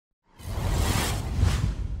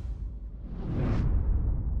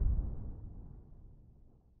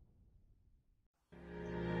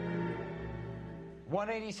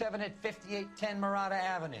187 at 5810 Murata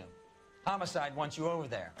Avenue. Homicide wants you over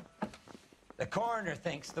there. The coroner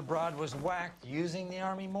thinks the broad was whacked using the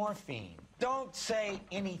army morphine. Don't say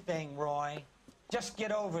anything, Roy. Just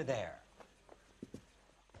get over there.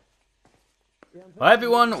 Hi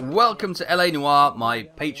everyone, welcome to LA Noire, my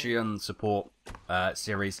Patreon support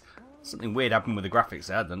series. Something weird happened with the graphics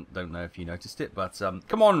there. Don't know if you noticed it, but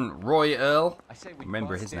come on, Roy Earl.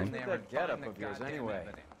 Remember his name. That getup of yours, anyway.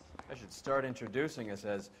 I should start introducing us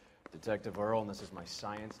as Detective Earl, and this is my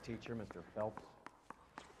science teacher, Mr. Phelps.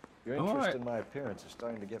 Your interest in my appearance is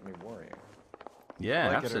starting to get me worrying. Yeah,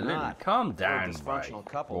 Like absolutely. it or not, Calm down, we're a dysfunctional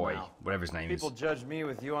couple Roy, now. whatever his name People is. judge me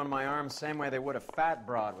with you on my arm same way they would a fat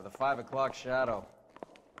broad with a 5 o'clock shadow.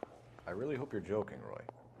 I really hope you're joking, Roy.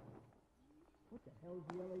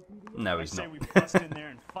 No, he's I say not. we bust in there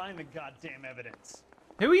and find the goddamn evidence.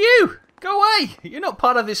 Who are you? Go away! You're not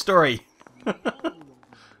part of this story.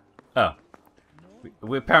 Oh.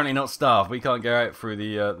 We're apparently not staff. We can't go out through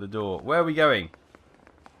the door. Where are we going?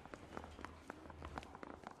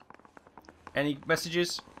 Any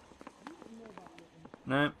messages?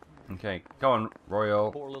 No? Okay. Go on,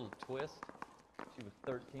 Royal. Poor little twist. She was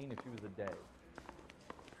 13 if she was a day.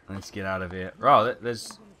 Let's get out of here. Oh,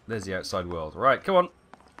 there's the outside world. Right, come on.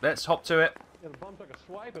 Let's hop to it. Yeah, the bum took a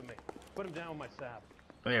swipe at me. Put him down with my sap.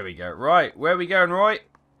 There we go. Right, where are we going, Roy? I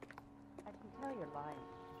can tell you're lying.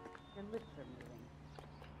 Your lips are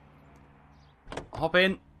moving. Hop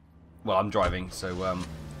in. Well, I'm driving, so,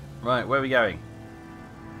 right, where are we going?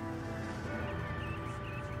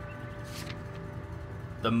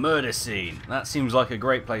 The murder scene. That seems like a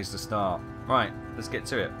great place to start. Right, let's get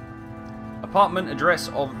to it. Apartment address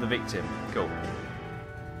of the victim. Cool.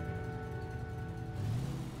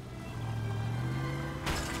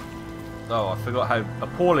 Oh, I forgot how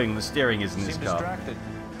appalling the steering is in this Seem car. distracted.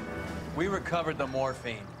 We recovered the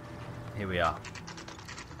morphine. Here we are.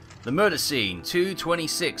 The murder scene,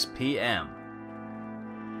 2:26 p.m.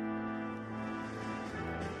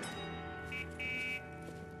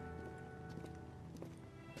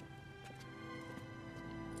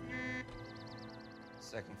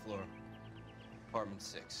 Second floor, apartment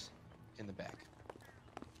 6, in the back.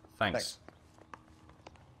 Thanks.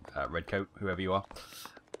 Redcoat, whoever you are.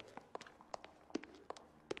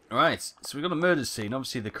 Alright, so we've got a murder scene.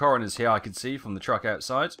 Obviously the coroner's here, I can see, from the truck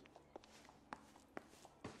outside.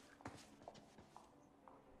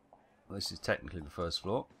 Well, this is technically the first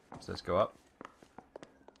floor, so let's go up.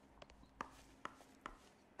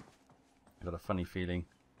 I've got a funny feeling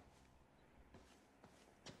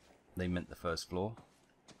they meant the first floor.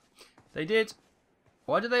 They did.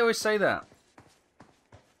 Why do they always say that?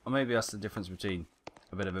 Or maybe that's the difference between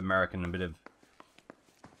a bit of American and a bit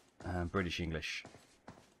of British English.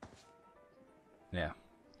 Yeah.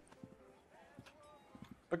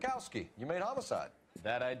 Bukowski, you made homicide.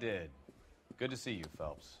 That I did. Good to see you,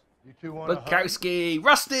 Phelps. You two want to Bukowski!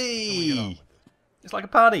 Rusty! It's like a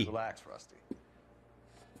party. Relax, Rusty.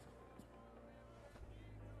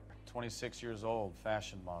 26 years old,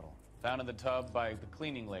 fashion model. Found in the tub by the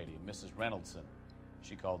cleaning lady, Mrs. Reynoldson.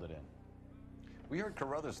 She called it in. We heard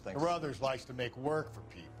Carruthers thinks... Carruthers likes to make work for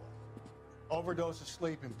people. Overdose of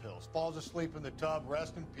sleeping pills. Falls asleep in the tub.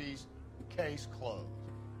 Rest in peace. Case closed.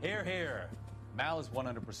 Here, here. Mal is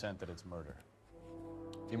 100% that it's murder.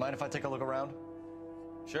 Do you mind if I take a look around?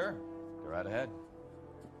 Sure. Go right ahead.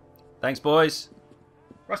 Thanks, boys.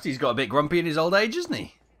 Rusty's got a bit grumpy in his old age, isn't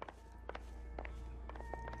he?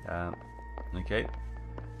 Okay.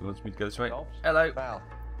 Who wants me to go this way? Phelps? Hello. Val,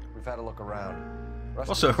 we've had a look around. Rusty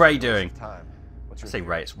What's needs Ray some doing? time. What's I your say theory?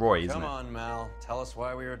 Ray, it's Roy, isn't Come it? on, Mal. Tell us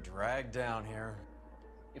why we were dragged down here.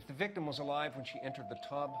 If the victim was alive when she entered the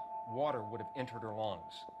tub, water would have entered her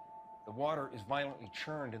lungs. The water is violently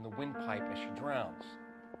churned in the windpipe as she drowns.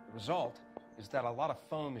 The result is that a lot of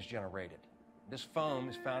foam is generated. This foam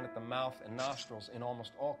is found at the mouth and nostrils in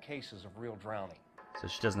almost all cases of real drowning. So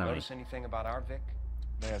she doesn't have any. Notice anything about our Vic?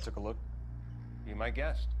 May I took a look? Be my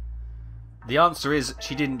guest. The answer is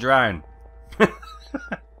she didn't drown.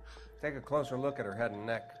 Take a closer look at her head and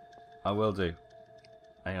neck. I will do.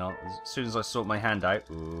 Hang on. As soon as I sort my hand out,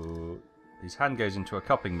 ooh, his hand goes into a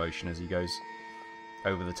cupping motion as he goes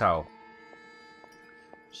over the towel.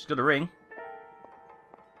 She's got a ring.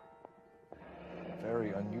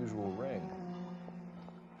 Very unusual ring.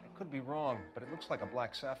 I could be wrong, but it looks like a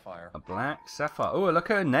black sapphire. A black sapphire. Oh, look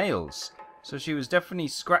at her nails. So she was definitely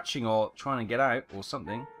scratching or trying to get out or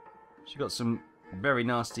something. She got some very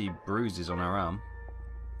nasty bruises on her arm.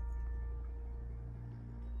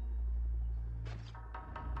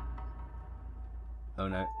 Oh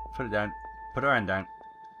no. Put it down. Put her hand down.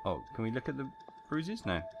 Oh, can we look at the bruises?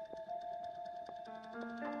 No.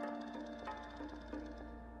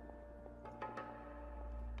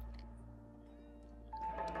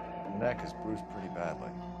 neck is bruised pretty badly.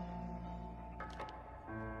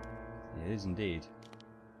 It is indeed.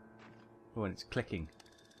 Oh, and it's clicking.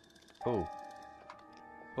 Oh.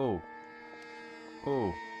 Oh.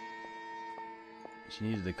 Oh. She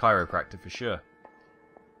needed a chiropractor for sure.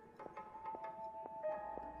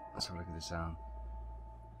 Let's have a look at this sound.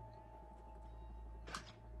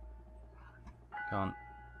 Can't.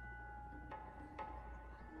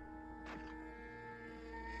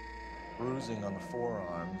 Bruising on the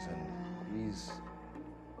forearms, and these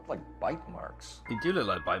look like bite marks. They do look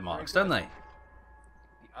like bite marks, don't they?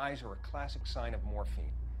 The eyes are a classic sign of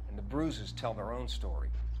morphine, and the bruises tell their own story.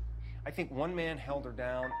 I think one man held her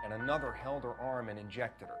down, and another held her arm and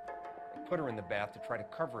injected her. They put her in the bath to try to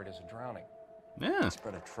cover it as a drowning. Yeah. They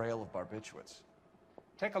spread a trail of barbiturates.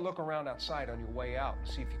 Take a look around outside on your way out and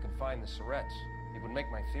see if you can find the syrettes. It would make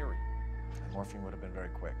my theory. The morphine would have been very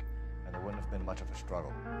quick, and there wouldn't have been much of a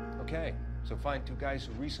struggle. Okay, so find two guys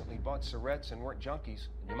who recently bought syrettes and weren't junkies,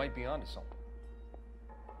 and you might be onto something.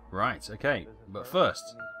 Right, okay. But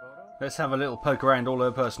first, let's have a little poke around all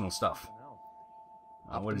her personal stuff.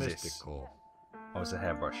 What is this? Cole. Oh, it's a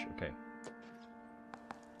hairbrush. Okay.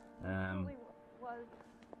 Was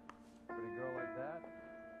Pretty girl like that?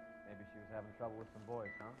 Maybe she was having trouble with some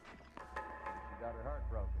boys, huh? Maybe she got her heart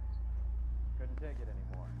broken. Couldn't take it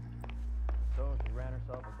anymore. So she ran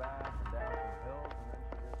herself a bath and down some pills, and then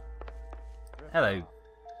she just... Hello.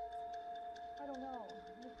 I don't know.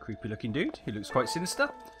 Creepy looking dude. He looks quite sinister.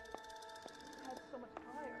 Had so much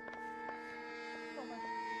fire. So much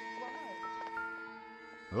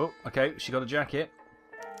drive. Oh, okay. She got a jacket.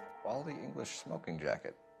 Quality English smoking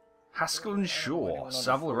jacket. Haskell and Shaw, Anyone under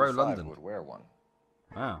Savile Row, 45 London. would wear one.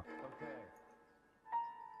 Wow.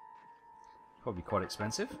 Probably quite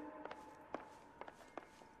expensive.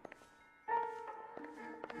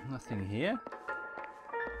 Nothing here.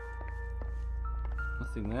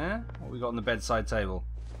 Nothing there. What we got on the bedside table?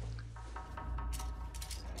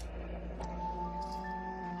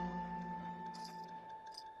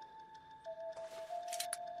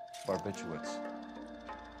 Barbiturates.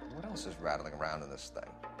 What else is rattling around in this thing?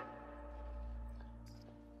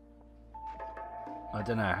 I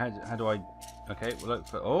don't know. How do I... Okay, we'll look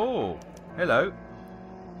for... Oh! Hello!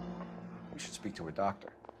 We should speak to her doctor.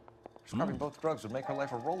 Prescribing both drugs would make her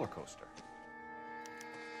life a roller coaster.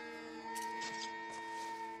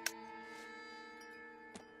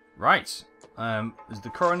 Right. Is the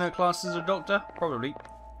coroner classed as a doctor? Probably.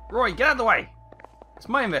 Roy, get out of the way! It's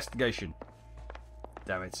my investigation.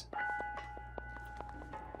 Damn it.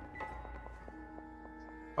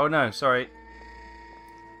 Oh no, sorry.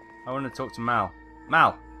 I want to talk to Mal.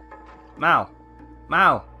 Mal! Mal!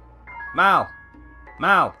 Mal! Mal!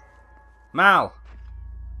 Mal! Mal!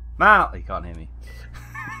 Mal! He can't hear me.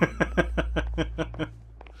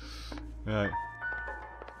 Right.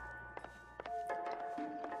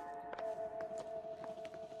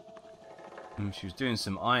 She was doing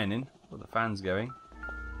some ironing. Got the fans going.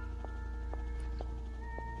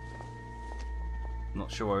 Not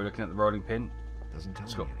sure why we're looking at the rolling pin. Doesn't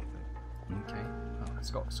tell me anything. Okay. Oh,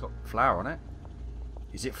 it's got flour on it.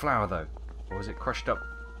 Is it flour though, or is it crushed up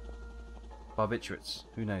barbiturates?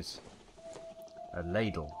 Who knows? A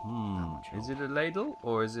ladle. Is it a ladle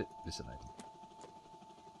or is it this a ladle?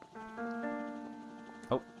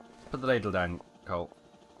 Oh, put the ladle down, Cole.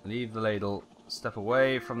 Leave the ladle. Step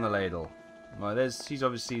away from the ladle. Well, she's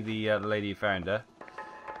obviously the lady who found her.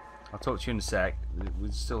 I'll talk to you in a sec.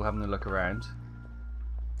 We're still having a look around.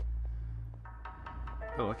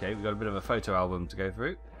 Oh, okay, we've got a bit of a photo album to go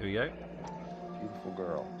through. Here we go. Beautiful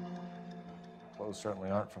girl. Clothes certainly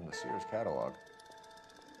aren't from the Sears catalog.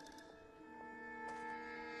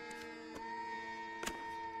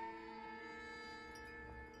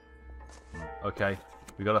 Okay,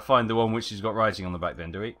 we've got to find the one which has got writing on the back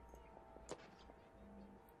then, do we?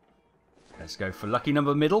 Let's go for lucky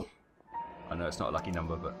number middle. I know it's not a lucky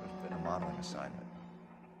number, but... There's been a modeling assignment.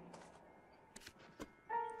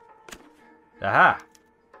 Aha!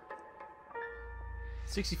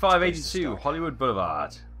 6582 Hollywood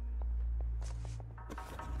Boulevard.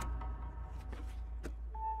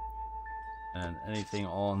 And anything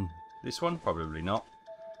on this one? Probably not.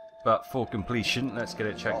 But for completion, let's get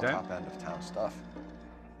it checked out. Top end of town stuff.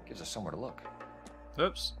 Gives us somewhere to look.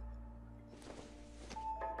 Oops.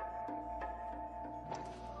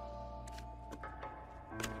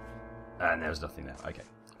 And there was nothing there. Okay.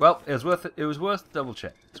 Well, it was worth it. It was worth a double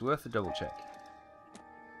check. It's worth a double check.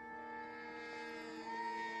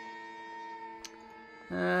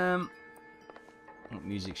 What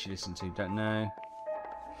music she listened to? Don't know.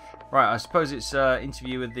 Right, I suppose it's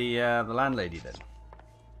interview with the landlady then.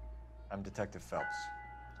 I'm Detective Phelps.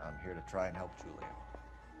 I'm here to try and help Julia.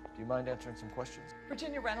 Do you mind answering some questions?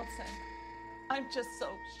 Virginia Reynoldson, I'm just so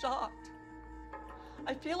shocked.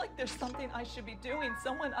 I feel like there's something I should be doing,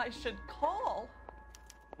 someone I should call.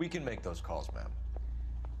 We can make those calls, ma'am.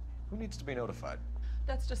 Who needs to be notified?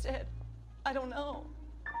 That's just it. I don't know.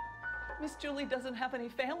 Miss Julie doesn't have any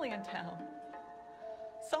family in town.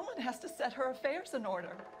 Someone has to set her affairs in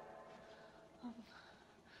order.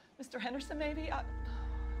 Mr. Henderson, maybe? What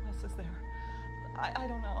else is there? I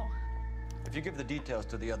don't know. If you give the details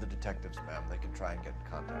to the other detectives, ma'am, they can try and get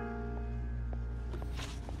in contact.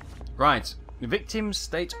 Right. The victim's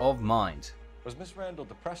state of mind. Was Miss Randall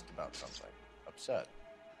depressed about something? Upset?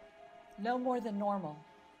 No more than normal.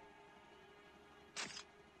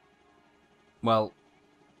 Well,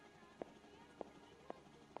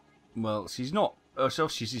 she's not. Oh, so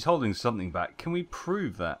she's holding something back. Can we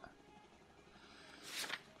prove that?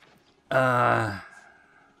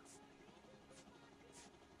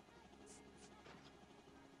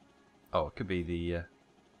 Oh, it could be the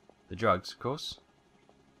drugs, of course.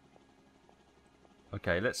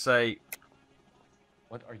 Okay, let's say.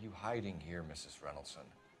 What are you hiding here, Mrs. Reynoldson?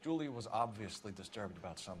 Julie was obviously disturbed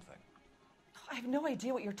about something. I have no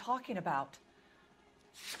idea what you're talking about.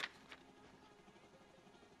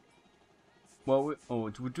 Well,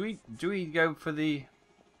 do we go for the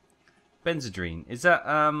Benzedrine? Is that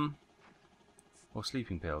or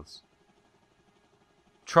sleeping pills?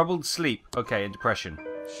 Troubled sleep. Okay, and depression.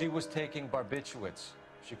 She was taking barbiturates.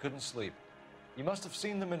 She couldn't sleep. You must have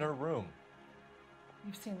seen them in her room.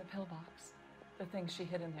 You've seen the pillbox, the things she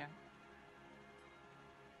hid in there.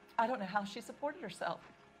 I don't know how she supported herself.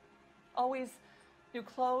 Always new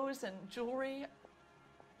clothes and jewelry.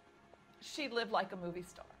 She lived like a movie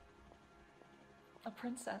star. A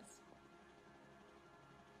princess.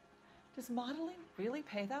 Does modeling really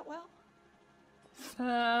pay that well?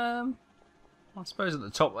 I suppose at the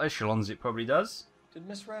top echelons it probably does. Did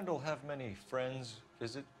Miss Randall have many friends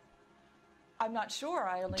visit? I'm not sure.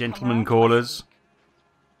 I only Gentlemen callers.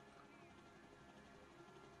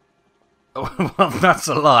 Oh, well, that's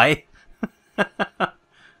a lie.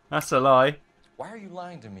 That's a lie. Why are you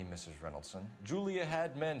lying to me, Mrs. Reynoldson? Julia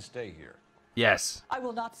had men stay here. Yes. I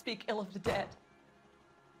will not speak ill of the dead.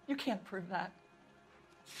 You can't prove that.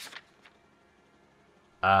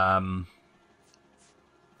 Oh,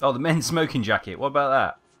 the men's smoking jacket. What about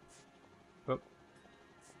that?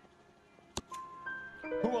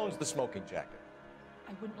 Who owns the smoking jacket?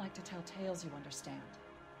 I wouldn't like to tell tales, you understand.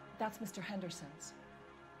 That's Mr. Henderson's.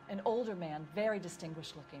 An older man, very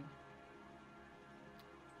distinguished looking.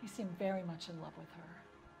 He seemed very much in love with her.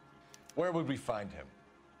 Where would we find him?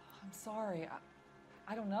 I'm sorry.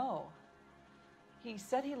 I don't know. He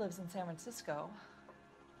said he lives in San Francisco.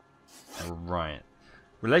 Right.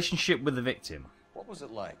 Relationship with the victim. What was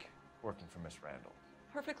it like working for Miss Randall?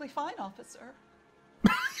 Perfectly fine, officer.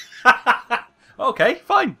 Okay,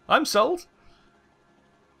 fine. I'm sold.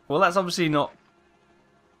 Well, that's obviously not...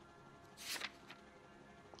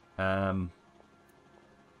 We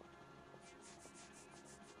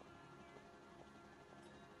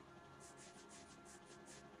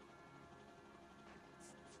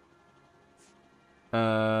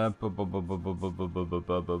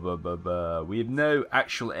have no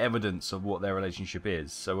actual evidence of what their relationship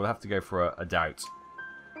is, so we'll have to go for a doubt.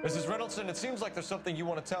 Mrs. Reynoldson, it seems like there's something you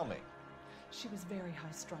want to tell me. She was very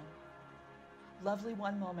high-strung. Lovely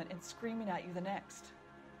one moment and screaming at you the next.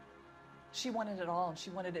 She wanted it all, and she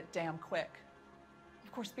wanted it damn quick.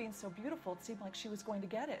 Of course, being so beautiful, it seemed like she was going to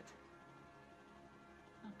get it.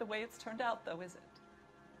 Not the way it's turned out, though, is it?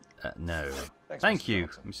 No. Thanks, Thank Mrs. you,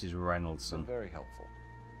 Reynoldson. Mrs. Reynoldson. Very helpful.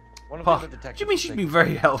 One of the other What do detectives you mean she's been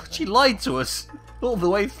very helpful? She lied to us all the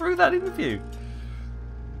way through that interview.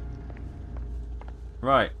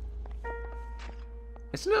 Right.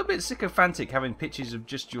 It's a little bit sycophantic having pictures of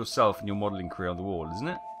just yourself and your modelling career on the wall, isn't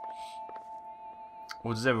it?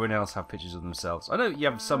 Or does everyone else have pictures of themselves? I know you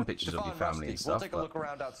have some pictures of your family and stuff. We'll take a look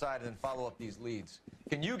around outside and then follow up these leads.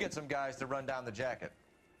 Can you get some guys to run down the jacket?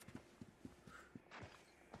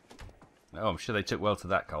 Oh, I'm sure they took well to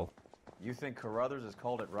that, Cole. You think Carruthers has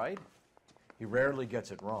called it right? He rarely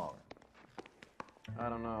gets it wrong. I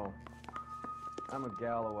don't know. I'm a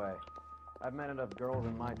Galloway. I've met enough girls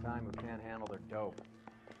in my time who can't handle their dope.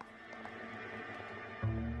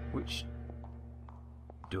 Which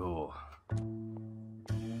door?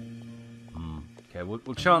 Okay,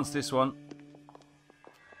 we'll chance this one.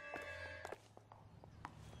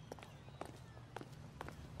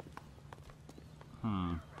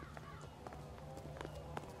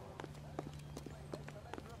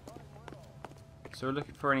 So we're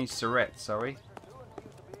looking for any Surrettes, are we?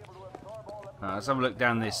 Let's have a look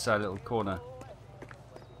down this little corner.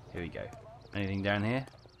 Here we go. Anything down here?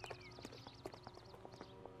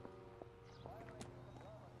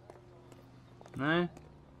 No?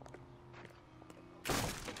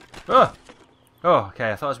 Oh! Oh,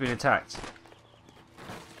 okay, I thought I was being attacked.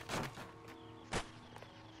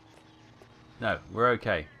 No, we're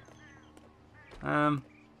okay.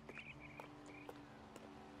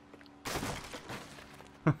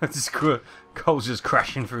 Cole's just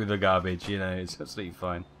crashing through the garbage, you know, it's absolutely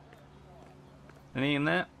fine. Any in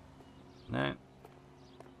there? No.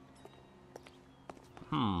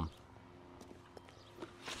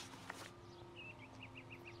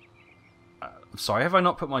 Sorry, have I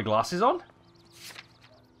not put my glasses on?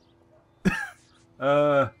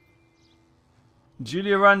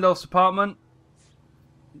 Julia Randolph's apartment,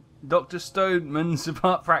 Dr. Stoneman's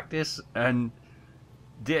apart practice, and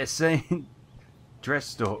Dear Saint dress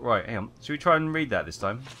store. Right, hang on. Should we try and read that this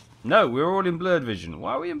time? No, we're all in blurred vision.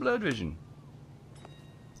 Why are we in blurred vision?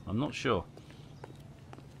 I'm not sure.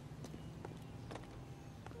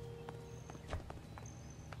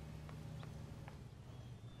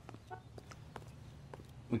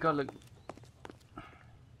 We gotta look.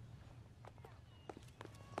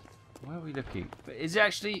 Where are we looking? Is it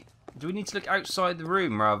actually? Do we need to look outside the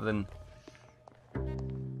room rather than?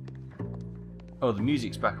 Oh, the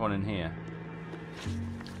music's back on in here.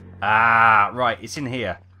 Ah, right, it's in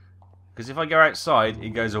here. Because if I go outside, it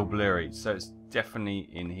goes all blurry. So it's definitely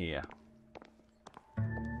in here.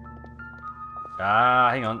 Ah,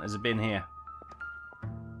 hang on, there's a bin here.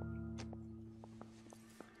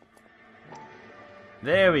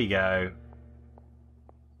 There we go.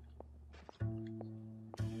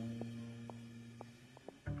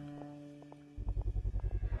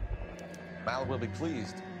 Mal will be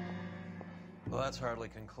pleased. Well, that's hardly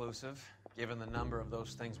conclusive, given the number of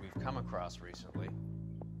those things we've come across recently. The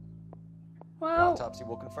Well, autopsy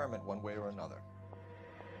will confirm it one way or another.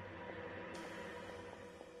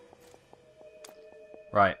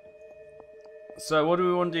 right. So what do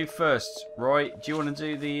we want to do first? Roy, do you want to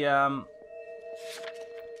do the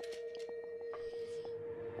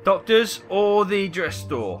doctors or the dress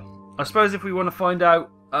store? I suppose if we want to find out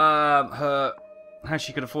how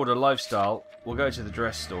she could afford her lifestyle, we'll go to the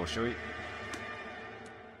dress store, shall we?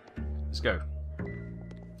 Let's go.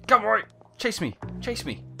 Come, Roy! Chase me! Chase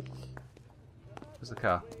me! Where's the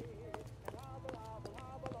car?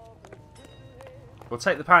 We'll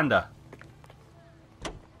take the panda.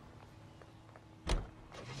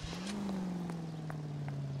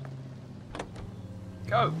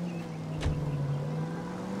 Go!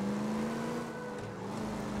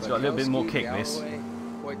 It's got a little bit more kick, this.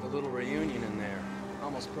 Quite the little reunion in there.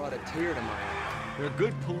 Almost brought a tear to my eye. They're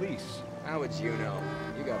good police. How would you know?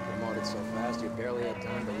 You got promoted so fast you barely had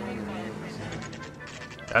time to learn your names.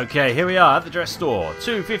 Okay, here we are at the dress store.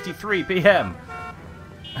 2:53 p.m.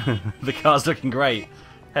 The car's looking great.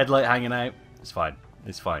 Headlight hanging out. It's fine.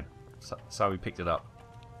 It's fine. That's how we picked it up.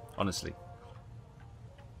 Honestly.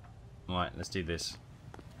 Alright, let's do this.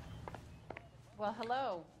 Well,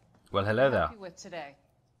 hello. Well, hello What can I there. help you with today?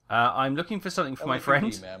 I'm looking for something for my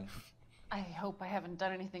friend. ma'am. I hope I haven't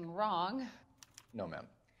done anything wrong. No, ma'am.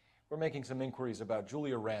 We're making some inquiries about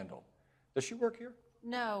Julia Randall. Does she work here?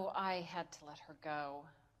 No, I had to let her go.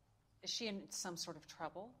 Is she in some sort of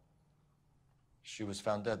trouble? She was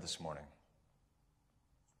found dead this morning.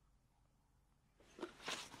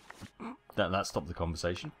 That stopped the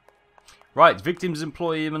conversation. Right, victim's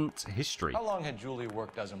employment history. How long had Julia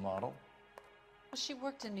worked as a model? Well, she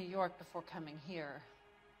worked in New York before coming here.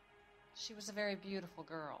 She was a very beautiful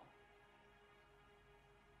girl.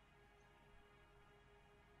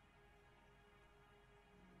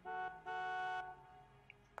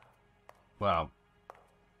 Well,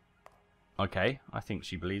 okay, I think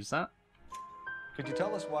she believes that. Could you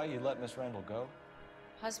tell us why you let Miss Randall go?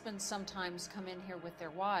 Husbands sometimes come in here with their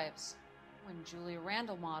wives. When Julia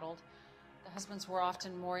Randall modeled, the husbands were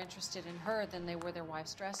often more interested in her than they were their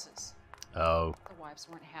wives' dresses. Oh. The wives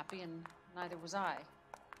weren't happy, and neither was I.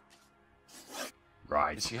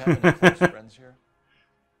 Right. Does she have any close friends here?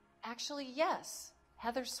 Actually, yes.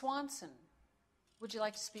 Heather Swanson. Would you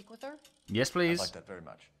like to speak with her? Yes, please. I'd like that very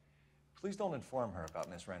much. Please don't inform her about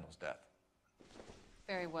Miss Randall's death.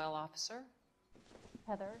 Very well, officer.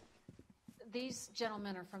 Heather, these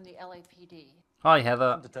gentlemen are from the LAPD. Hi,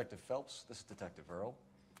 Heather. I'm Detective Phelps. This is Detective Earl.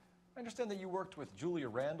 I understand that you worked with Julia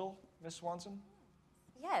Randall, Miss Swanson?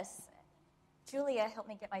 Yes. Julia helped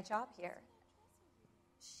me get my job here.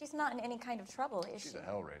 She's not in any kind of trouble, is she? She's a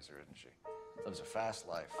hellraiser, isn't she? Lives a fast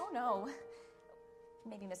life. Oh, no.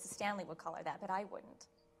 Maybe Mrs. Stanley would call her that, but I wouldn't.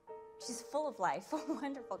 She's full of life, a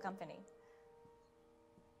wonderful company.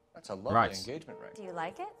 That's a lovely Right. engagement ring. Do you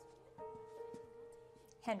like it?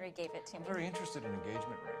 Henry gave it to I'm me. very interested in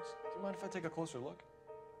engagement rings. Do you mind if I take a closer look?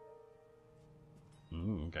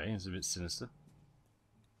 Okay, it's a bit sinister.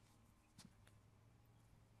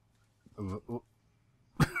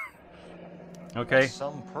 Okay. That's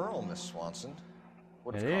some pearl, Miss Swanson.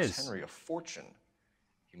 Would have It cost is. Henry a fortune.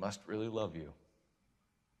 He must really love you.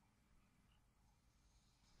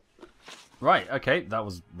 Right, okay, that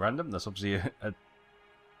was random. That's obviously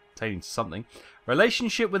attaining to something.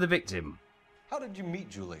 Relationship with the victim. How did you meet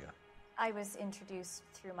Julia? I was introduced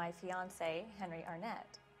through my fiancé, Henry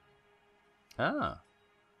Arnett. Ah.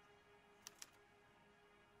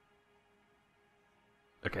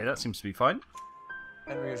 Okay, that seems to be fine.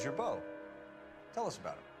 Henry is your beau. Tell us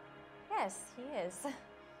about him. Yes, he is.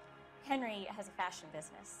 Henry has a fashion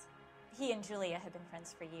business. He and Julia have been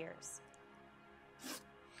friends for years.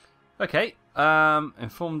 Okay,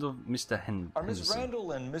 informed of Mr. Henderson. Are Miss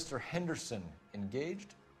Randall and Mr. Henderson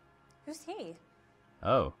engaged? Who's he?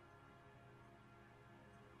 Oh.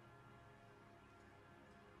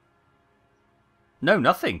 No,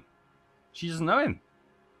 nothing. She doesn't know him.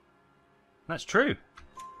 That's true.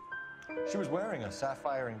 She was wearing a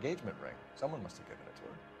sapphire engagement ring. Someone must have given it to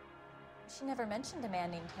her. She never mentioned a man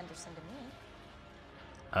named Henderson to me.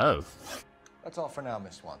 Oh. That's all for now,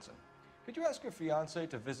 Miss Swanson. Could you ask your fiancé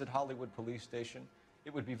to visit Hollywood Police Station?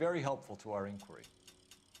 It would be very helpful to our inquiry.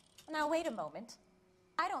 Now, wait a moment.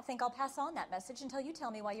 I don't think I'll pass on that message until you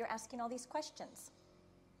tell me why you're asking all these questions.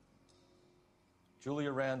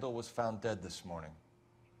 Julia Randall was found dead this morning.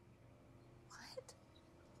 What?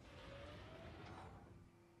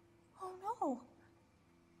 Oh, no.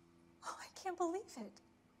 Oh, I can't believe it.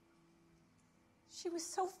 She was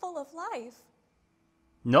so full of life.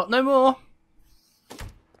 Not no more.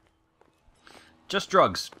 Just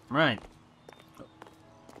drugs. Right.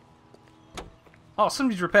 Oh,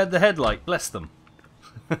 somebody's repaired the headlight. Bless them.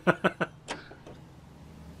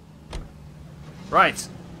 Right.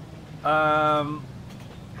 Go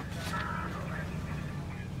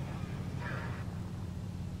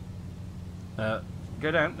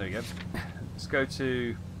down. There you go. Let's go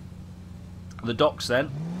to the docks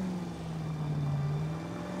then.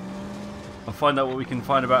 And find out what we can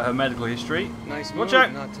find about her medical history. Nice Watch move,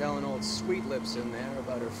 out. not telling old Sweet Lips in there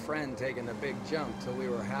about her friend taking the big jump till we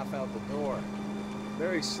were half out the door.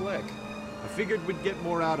 Very slick. I figured we'd get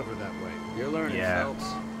more out of her that way. You're learning, Yeah.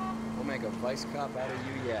 Phelps. We'll make a vice cop out of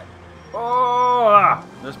you yet. Oh!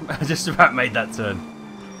 Just about made that turn.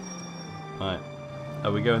 Right.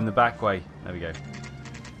 Oh, we go in the back way. There we go.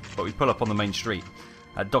 But we pull up on the main street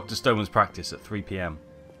at Dr. Stoneman's practice at 3 PM.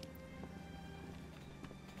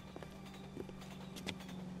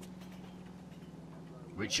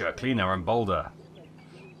 Richer, cleaner, and bolder.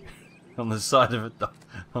 on the side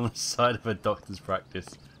of a doctor's practice.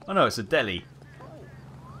 Oh no, it's a deli.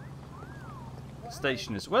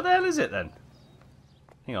 Stationers. Where the hell is it then?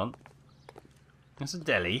 Hang on. It's a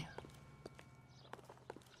deli.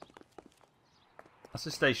 That's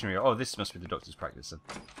a stationery. Oh, this must be the doctor's practice then.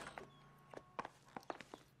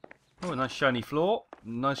 Oh, a nice shiny floor.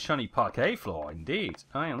 Nice shiny parquet floor, indeed.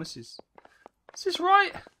 Hang on, this is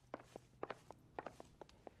right?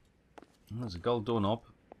 Oh, there's a gold doorknob.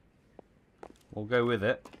 We'll go with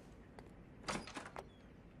it.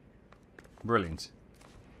 Brilliant.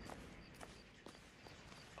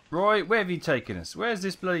 Roy, where have you taken us? Where's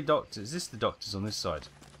this bloody doctor? Is this the doctor's on this side?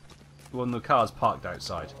 The one the car's parked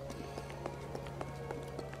outside.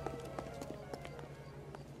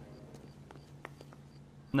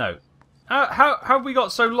 No. How have we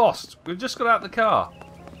got so lost? We've just got out the car.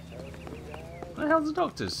 Where the hell's the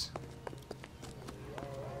doctor's?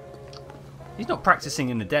 He's not practicing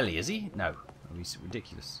in the deli, is he? No. Oh, he's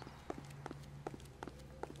ridiculous.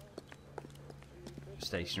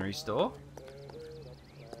 Stationery store.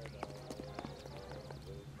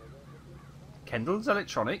 Kendall's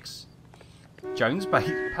Electronics. Jones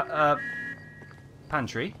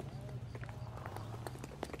Pantry.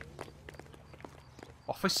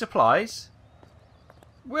 Office supplies.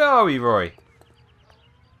 Where are we, Roy?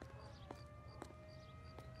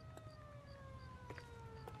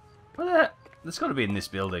 Where the heck? There's got to be in this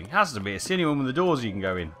building. It has to be. It's the only one with the doors you can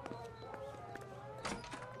go in.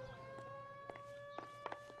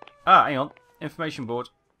 Ah, hang on. Information board.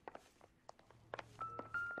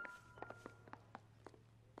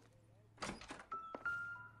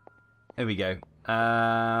 Here we go.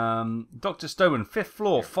 Dr. Stoneman, 5th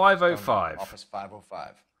floor, 505. Office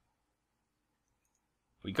 505.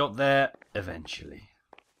 We got there eventually.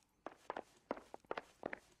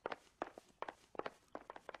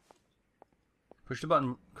 Push the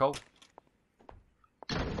button, Cole.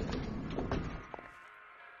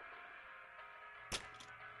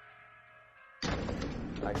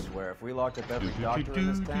 I swear, if we locked up every doctor in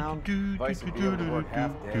this town, Vice would be able to work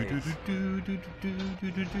half days.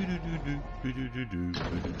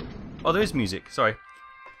 Oh, there is music. Sorry.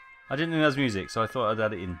 I didn't think there was music, so I thought I'd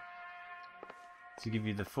add it in to give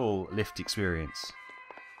you the full lift experience.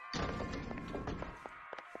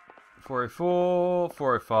 404,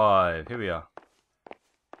 405. Here we are.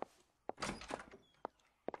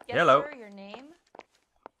 Yes, Hello. sir, your name?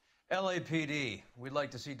 LAPD. We'd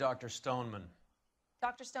like to see Dr. Stoneman.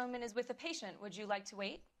 Dr. Stoneman is with a patient. Would you like to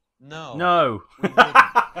wait? No. No. We didn't.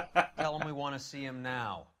 Tell him we want to see him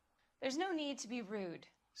now. There's no need to be rude.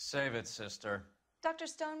 Save it, sister. Dr.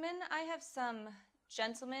 Stoneman, I have some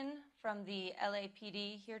gentlemen from the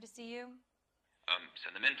LAPD here to see you.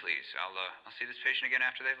 Send them in, please. I'll see this patient again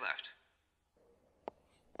after they've left.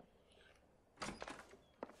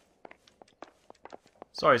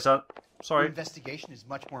 Sorry, son. Sorry. Your investigation is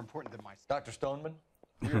much more important than my... Dr. Stoneman,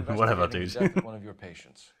 we're Whatever, investigating dude. the death of one of your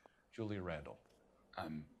patients, Julia Randall.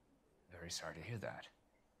 I'm very sorry to hear that.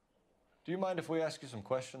 Do you mind if we ask you some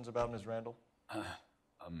questions about Ms. Randall?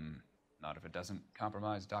 Not if it doesn't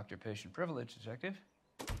compromise doctor-patient privilege, Detective.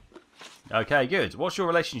 Okay, good. What's your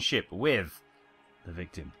relationship with the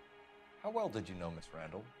victim? How well did you know Miss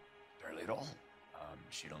Randall? Barely at all.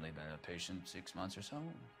 She'd only been a patient 6 months or so.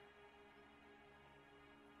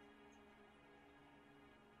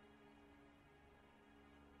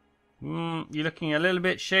 You're looking a little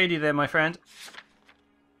bit shady there, my friend.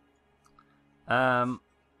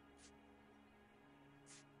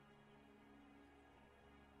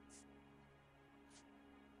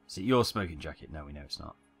 Is it your smoking jacket? No, we know it's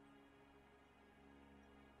not.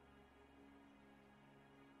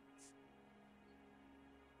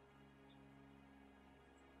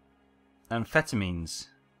 Amphetamines.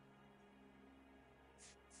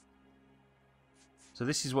 So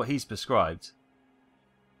this is what he's prescribed.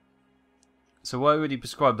 So why would he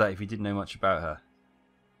prescribe that if he didn't know much about her?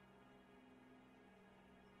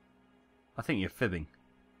 I think you're fibbing.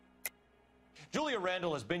 Julia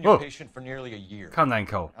Randall has been your patient for nearly a year. Calm down,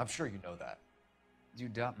 Cole. I'm sure you know that. Do you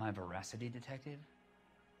doubt my veracity, Detective?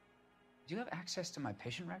 Do you have access to my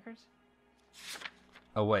patient records?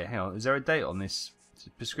 Oh wait, hang on. Is there a date on this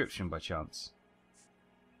prescription by chance?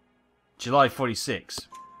 July 46.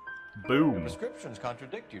 Boom. Your prescriptions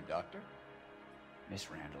contradict you, Doctor. Miss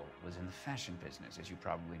Randall was in the fashion business, as you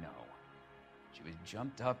probably know. She was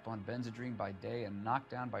jumped up on Benzedrine by day and knocked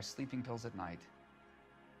down by sleeping pills at night.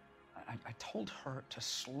 I told her to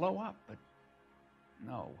slow up, but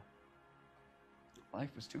no. Life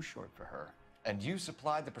was too short for her. And you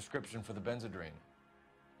supplied the prescription for the Benzedrine.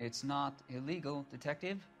 It's not illegal,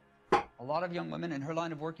 Detective. A lot of young women in her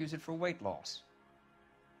line of work use it for weight loss.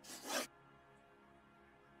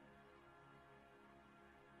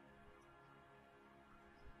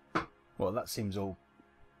 Well, that seems all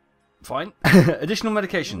fine. Additional You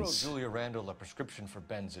medications. wrote Julia Randall a prescription for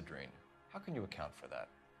Benzedrine. How can you account for that?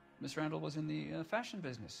 Miss Randall was in the fashion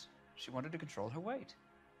business. She wanted to control her weight.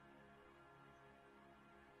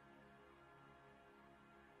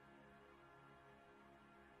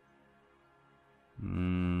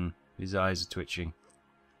 His eyes are twitching.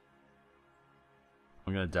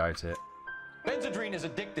 I'm gonna doubt it. Benzedrine is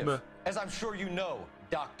addictive, as I'm sure you know,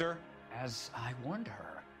 Doctor. As I warned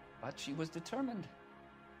her, but she was determined.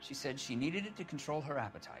 She said she needed it to control her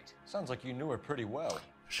appetite. Sounds like you knew her pretty well.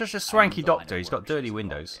 Such a swanky doctor. He's got dirty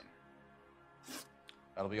windows.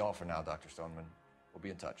 That'll be all for now, Dr. Stoneman. We'll be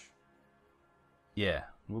in touch. Yeah,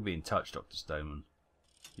 we'll be in touch, Dr. Stoneman.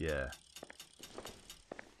 Yeah.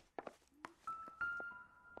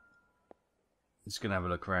 Just gonna have a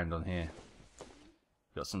look around on here.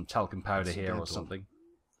 Got some talcum powder here or something.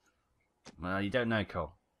 Well, you don't know,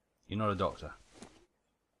 Cole. You're not a doctor.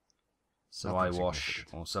 So I wash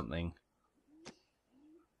or something.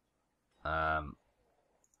 Fine.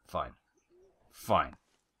 Fine.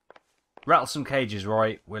 Rattle some cages,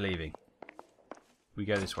 Roy. We're leaving. We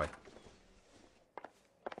go this way.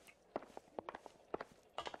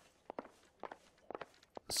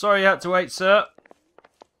 Sorry you had to wait, sir.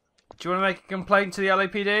 Do you want to make a complaint to the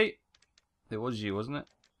LAPD? It was you, wasn't it?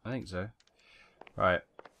 I think so. Right.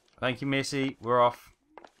 Thank you, Missy. We're off.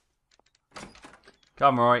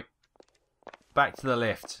 Come, Roy. Back to the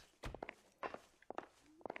lift.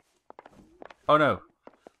 Oh, no.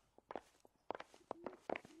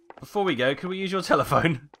 Before we go, can we use your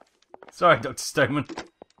telephone? Sorry, Dr. Stoneman.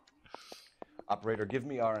 Operator, give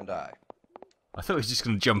me R&I. I thought he was just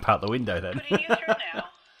going to jump out the window then. Putting you through now.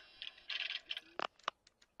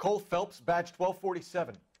 Cole Phelps, badge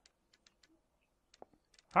 1247.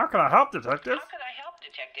 How can I help, Detective? How can I help,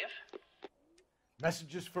 Detective?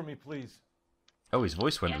 Messages for me, please. Oh, his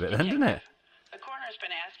voice went a Yes, bit then, didn't it? The coroner's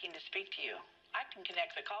been asking to speak to you. I can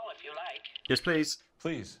connect the call if you like. Yes, please.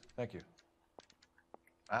 Please, thank you.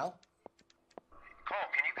 Al? Cole,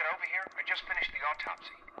 can you get over here? I just finished the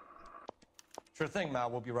autopsy. Sure thing, Mal.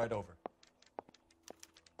 We'll be right over.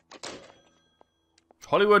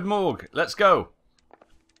 Hollywood Morgue. Let's go.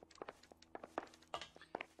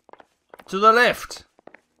 To the lift.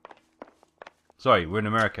 Sorry, we're in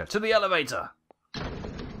America. To the elevator.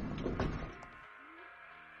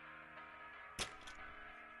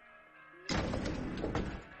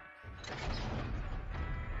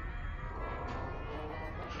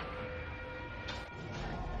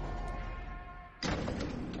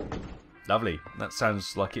 Lovely. That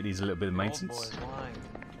sounds like it needs a little bit of maintenance.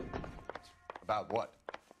 About what?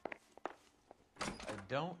 I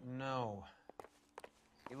don't know.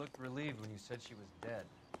 He looked relieved when you said she was dead.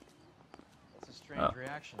 That's a strange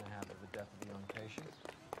reaction to have to the death of a young patient.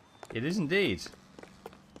 It is indeed.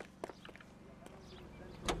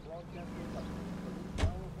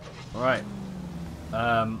 All right.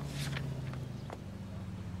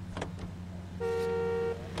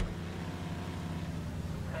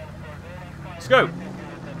 Let's go.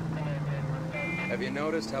 Have you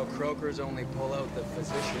noticed how croakers only pull out the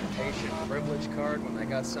physician-patient privilege card when they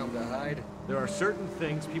got something to hide? There are certain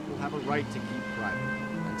things people have a right to keep private.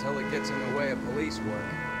 Until it gets in the way of police work.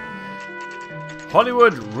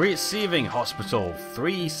 Hollywood Receiving Hospital,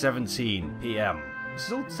 3:17 p.m. This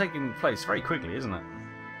is all taking place very quickly, isn't it?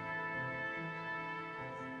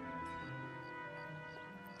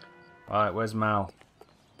 Alright, where's Mal?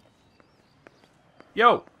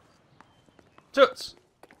 Yo! Toots!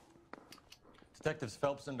 Detectives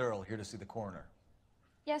Phelps and Earl here to see the coroner.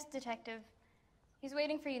 Yes, Detective. He's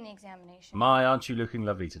waiting for you in the examination. My, aren't you looking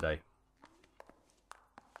lovely today?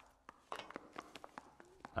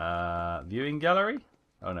 Viewing gallery?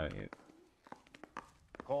 Oh no.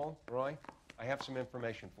 Cole, Roy, I have some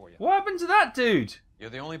information for you. What happened to that dude? You're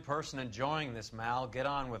the only person enjoying this, Mal. Get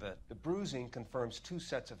on with it. The bruising confirms 2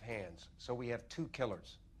 sets of hands, so we have 2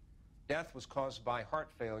 killers. Death was caused by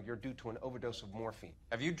heart failure due to an overdose of morphine.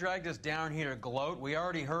 Have you dragged us down here to gloat? We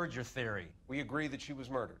already heard your theory. We agree that she was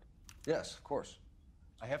murdered. Yes, of course.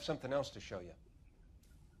 I have something else to show you.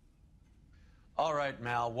 All right,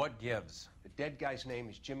 Mal, what gives? The dead guy's name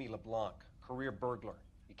is Jimmy LeBlanc, career burglar.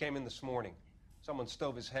 He came in this morning. Someone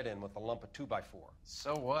stove his head in with a lump of 2x4.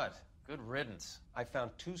 So what? Good riddance. I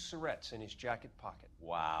found 2 syrettes in his jacket pocket.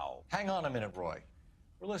 Wow. Hang on a minute, Roy.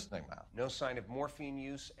 We're listening, Mal. No sign of morphine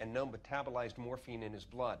use and no metabolized morphine in his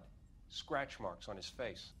blood. Scratch marks on his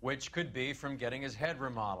face. Which could be from getting his head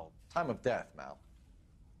remodeled. Time of death, Mal.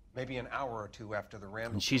 Maybe an hour or 2 after the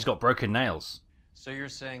Randall. And she's got broken nails. So you're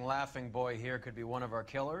saying Laughing Boy here could be one of our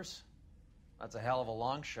killers? That's a hell of a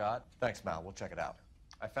long shot. Thanks, Mal. We'll check it out.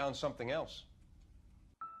 I found something else.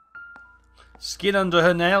 Skin under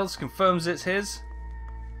her nails confirms it's his.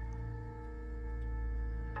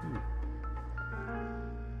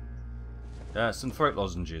 Some throat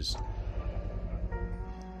lozenges.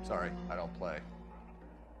 Sorry, I don't play.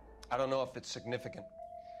 I don't know if it's significant.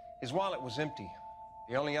 His wallet was empty.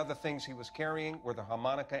 The only other things he was carrying were the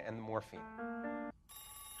harmonica and the morphine.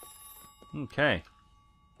 Okay.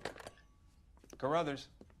 Carruthers.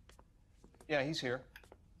 Yeah, he's here.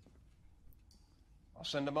 I'll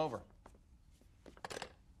send him over.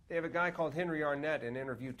 They have a guy called Henry Arnett in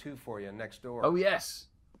interview 2 for you next door. Oh, yes.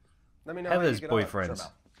 Let me know Heather's how you get boyfriend. on.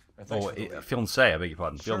 Sure, Or fiancé, I beg your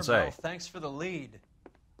pardon. Sure, Fiancé. Mal, thanks for the lead.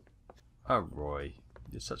 Oh, Roy.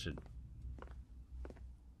 You're such a...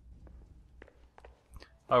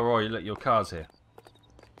 Oh, Roy, look, your car's here.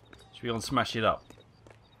 Should we go and smash it up?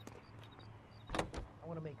 I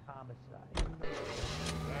want to make homicide.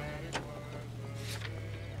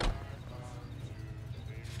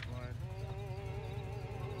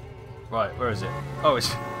 Right, where is it? Oh,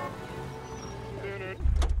 it's...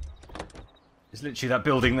 It's literally that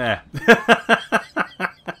building there.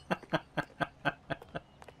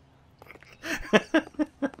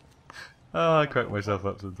 Oh, I crack myself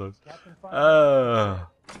up sometimes.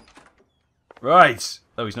 Right.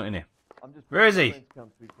 Oh, he's not in here. Where is he?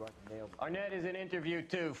 Arnett is in interview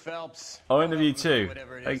 2, Phelps. Oh, interview 2.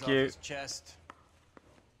 Whatever it is Thank off you. his chest.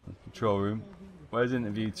 Control room. Where's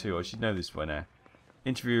interview 2? I should know this by now.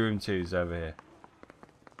 Interview room 2 is over here.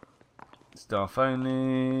 Staff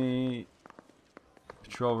only.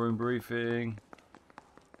 Control room briefing.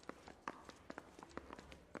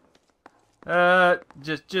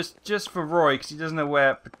 Just for Roy, because he doesn't know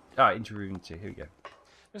where. Interview room 2. Here we go.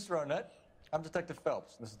 Mr. Arnett, I'm Detective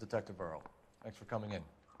Phelps. This is Detective Earl. Thanks for coming in.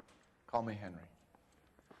 Call me Henry.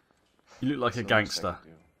 You look like a gangster.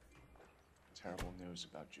 Terrible news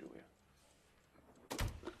about Julia.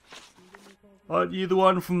 Aren't you the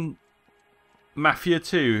one from Mafia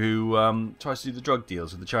 2 who tries to do the drug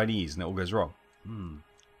deals with the Chinese and it all goes wrong?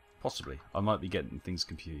 Possibly. I might be getting things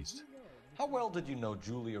confused. How well did you know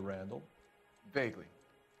Julia Randall? Vaguely.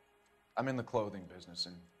 I'm in the clothing business,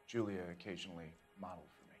 and Julia occasionally modeled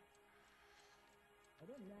for me.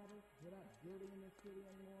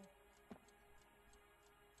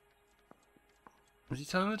 Was he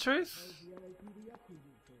telling the truth?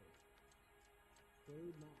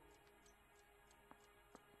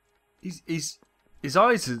 His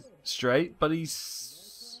eyes are straight, but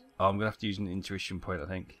he's... Oh, I'm going to have to use an intuition point, I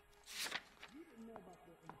think.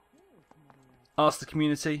 Ask the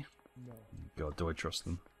community. God, do I trust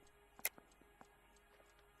them?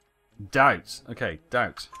 Doubt. Okay,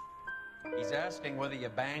 doubt. He's asking whether you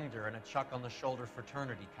banged her in a chuck-on-the-shoulder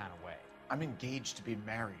fraternity kind of way. I'm engaged to be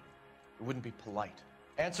married. It wouldn't be polite.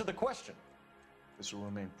 Answer the question. This will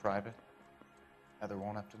remain private? Heather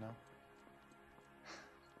won't have to know?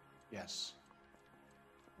 Yes.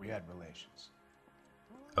 We had relations.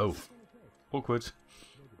 Oh. Awkward.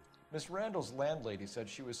 Miss Randall's landlady said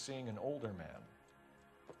she was seeing an older man.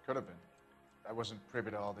 Could have been. I wasn't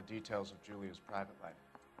privy to all the details of Julia's private life.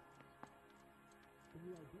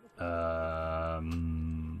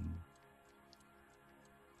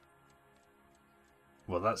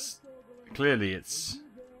 Well, that's... Clearly it's...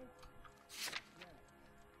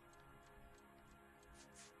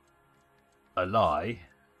 a lie.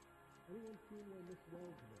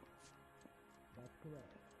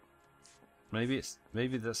 Maybe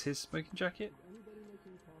that's his smoking jacket?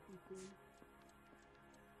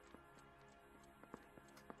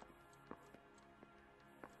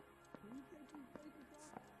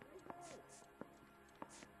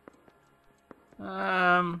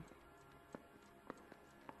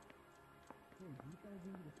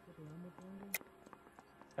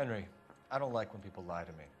 Henry, I don't like when people lie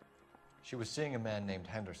to me. She was seeing a man named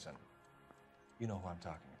Henderson. You know who I'm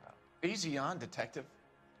talking about. Easy on, detective.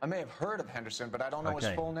 I may have heard of Henderson, but I don't know his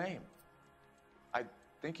Okay. full name. I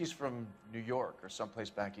think he's from New York or someplace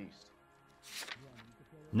back east.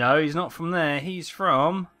 No, he's not from there. He's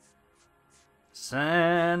from...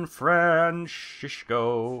 San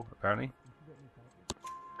Francisco, apparently.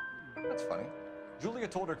 That's funny. Julia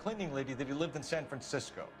told her cleaning lady that he lived in San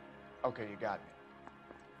Francisco. Okay, you got me.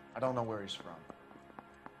 I don't know where he's from.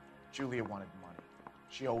 Julia wanted money.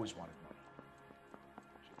 She always wanted money.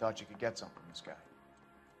 She thought she could get some from this guy.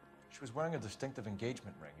 She was wearing a distinctive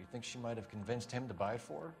engagement ring. You think she might have convinced him to buy it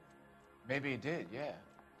for her? Maybe he did, yeah.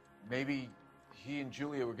 Maybe he and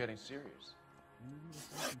Julia were getting serious.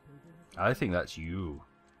 I think that's you.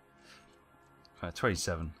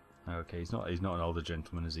 27. Okay, he's not an older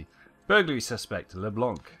gentleman, is he? Burglary suspect,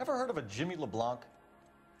 LeBlanc. Ever heard of a Jimmy LeBlanc?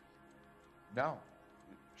 No.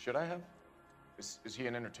 Should I have? Is he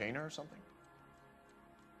an entertainer or something?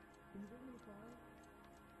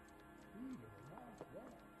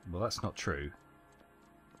 Well, that's not true.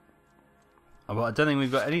 Well, I don't think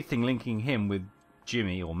we've got anything linking him with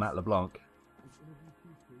Jimmy or Matt LeBlanc.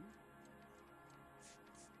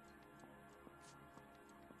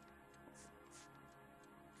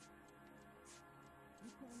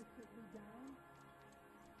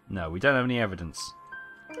 No, we don't have any evidence.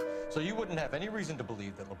 So you wouldn't have any reason to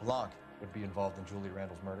believe that LeBlanc would be involved in Julie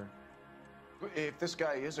Randall's murder? If this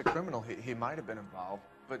guy is a criminal, he might have been involved.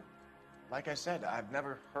 But like I said, I've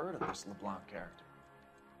never heard of this LeBlanc character.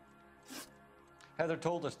 Heather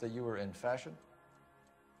told us that you were in fashion.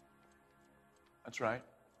 That's right.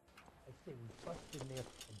 I say we bust in there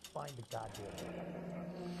and find the goddamn...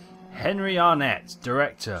 Henry Arnett,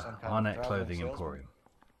 director, Some kind of Arnett traveling Clothing salesman. Emporium.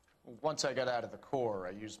 Once I got out of the Corps,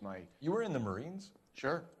 I used my... You were in the Marines?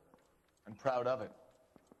 Sure. I'm proud of it.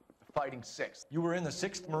 The Fighting Sixth. You were in the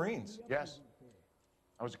 6th Marines? Yes.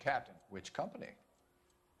 I was a captain. Which company?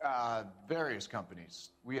 Various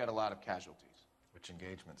companies. We had a lot of casualties. Which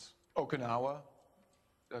engagements? Okinawa.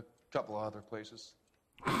 A couple of other places.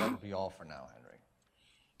 That'll be all for now, Henry.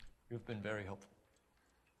 You've been very helpful.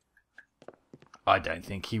 I don't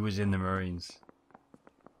think he was in the Marines.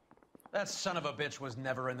 That son of a bitch was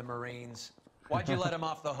never in the Marines. Why'd you let him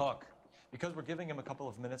off the hook? Because we're giving him a couple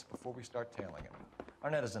of minutes before we start tailing him.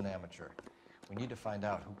 Arnett is an amateur. We need to find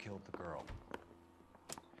out who killed the girl.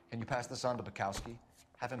 Can you pass this on to Bukowski?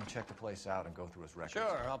 Have him check the place out and go through his records.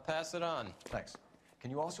 Sure, I'll pass it on. Thanks.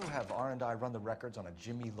 Can you also have R&I run the records on a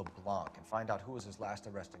Jimmy LeBlanc and find out who was his last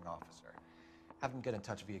arresting officer? Have him get in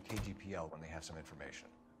touch via KGPL when they have some information.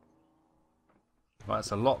 Right,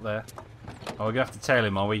 that's a lot there. Oh, we're going to have to tail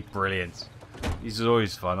him, are we? Brilliant. These are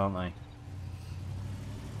always fun, aren't they?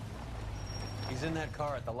 He's in that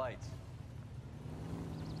car at the lights.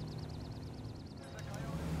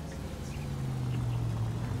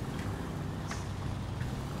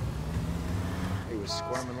 He was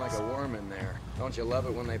squirming like a worm in there. Don't you love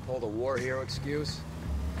it when they pull the war hero excuse?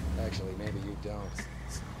 Actually, maybe you don't.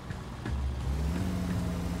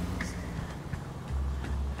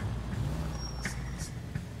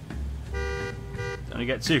 When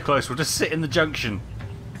you get too close, we'll just sit in the junction.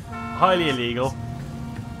 Highly illegal.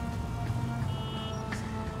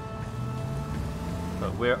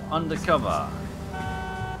 But we're undercover.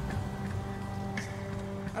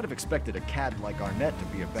 I'd have expected a cad like Arnett to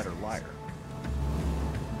be a better liar.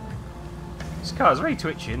 This car's very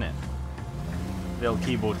twitchy, isn't it? The old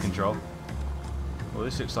keyboard control. Well,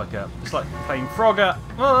 this looks like it's like playing Frogger.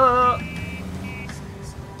 Ah!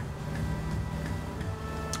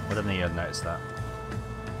 I don't think you'd notice that.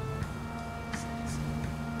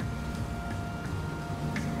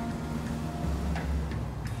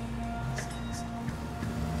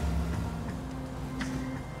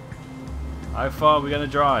 How far are we going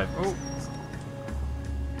to drive? Oh.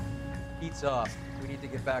 Heat's up. We need to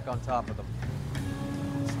get back on top of them.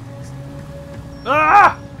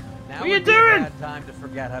 Ah! Now What are you would be a doing? bad time to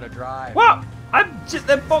forget how to drive. What?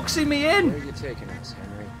 They're boxing me in. Where are you taking us,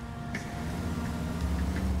 Henry?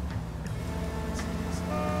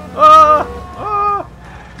 Ah!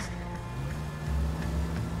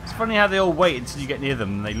 It's funny how they all wait until you get near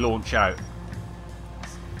them and they launch out.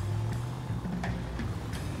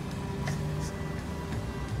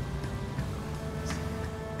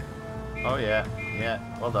 Oh yeah,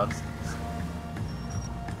 yeah, well done.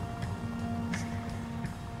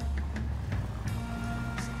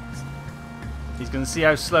 He's going to see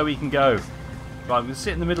how slow he can go. Right, I'm going to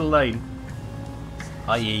sit in the middle lane.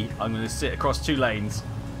 I.e., I'm going to sit across 2 lanes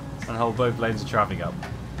and hold both lanes of traffic up.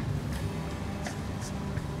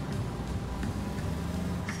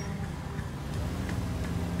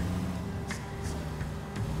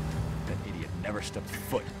 That idiot never stepped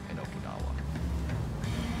foot in Okinawa.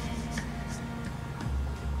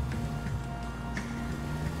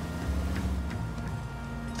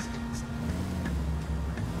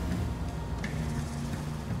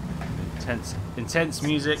 Intense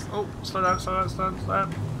music. Oh, slow down, slow down, slow down, slow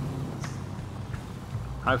down.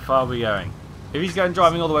 How far are we going? If he's going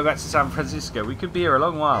driving all the way back to San Francisco, we could be here a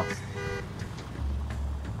long while.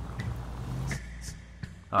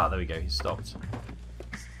 Ah, there we go, he stopped.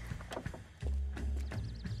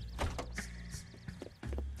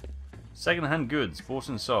 Second-hand goods, bought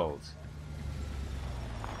and sold.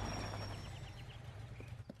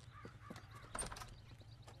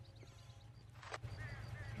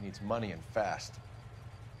 He needs money and fast.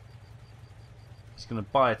 He's going to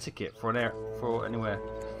buy a ticket for anywhere.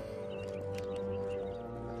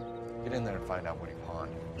 Get in there and find out what he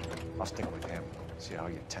pawned. I'll stick with him. See how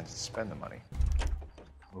he intends to spend the money.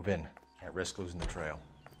 Move in. Can't risk losing the trail.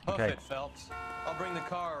 Hoof Okay. it, Phelps. I'll bring the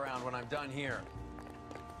car around when I'm done here.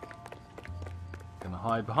 Gonna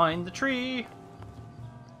hide behind the tree.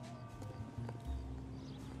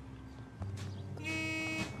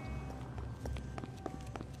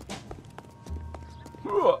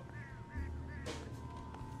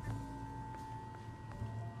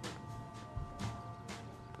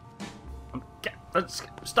 I'm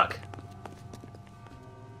stuck.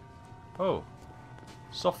 Oh,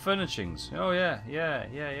 soft furnishings. Oh yeah.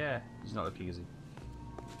 He's not looking, is he?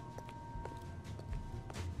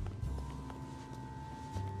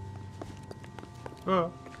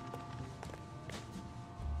 Oh.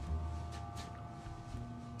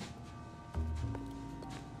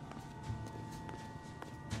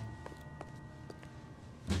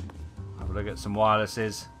 Have a look at some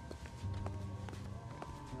wirelesses.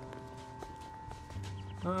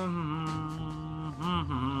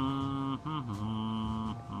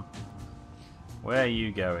 Where are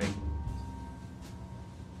you going?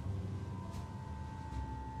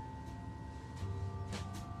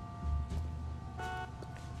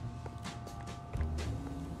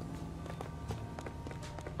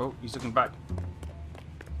 Oh, he's looking back.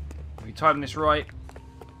 Have you timed this right?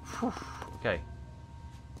 Whew. Okay.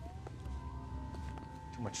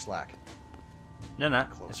 Too much slack. No,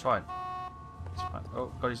 it's fine. It's fine.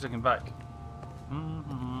 Oh God, he's looking back.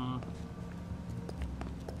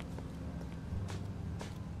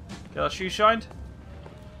 Get our shoes shined.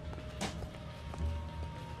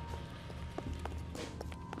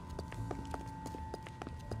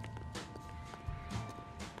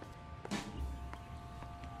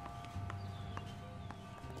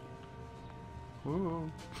 Ooh.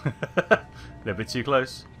 A little bit too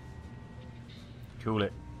close. Cool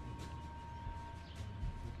it.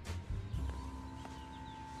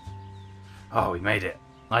 Oh, we made it.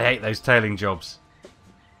 I hate those tailing jobs.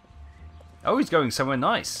 Oh, he's going somewhere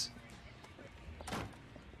nice.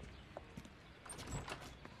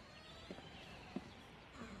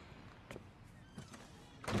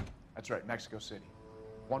 That's right, Mexico City.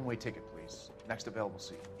 One-way ticket, please. Next available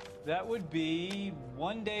seat. That would be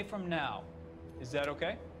 1 day from now. Is that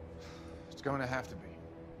okay? It's going to have to be.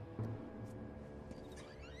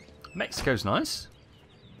 Mexico's nice.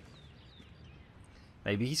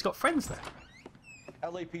 Maybe he's got friends there.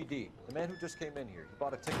 LAPD, the man who just came in here, he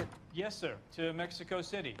bought a ticket? Yes, sir. To Mexico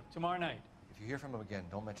City tomorrow night. If you hear from him again,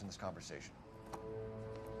 don't mention this conversation.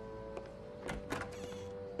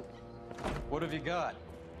 What have you got?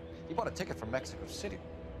 He bought a ticket from Mexico City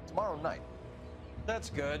tomorrow night. That's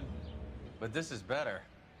good, but this is better.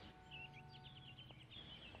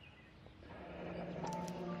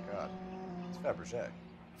 God, it's Fabergé.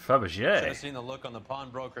 Fabergé? Should have seen the look on the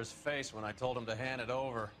pawnbroker's face when I told him to hand it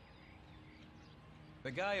over.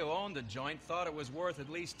 The guy who owned the joint thought it was worth at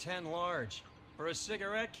least 10 large for a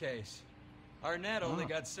cigarette case. Arnett only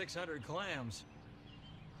got 600 clams.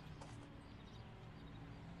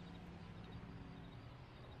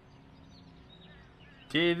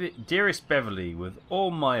 Dearest Beverly, with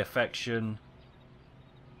all my affection,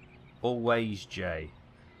 always Jay.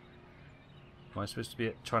 Am I supposed to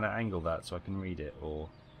be trying to angle that so I can read it, or?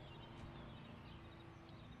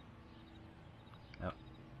 No.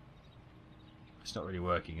 It's not really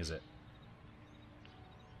working, is it?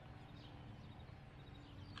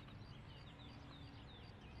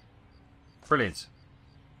 Brilliant.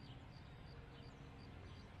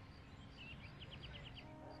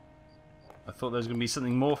 I thought there was going to be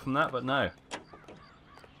something more from that, but no.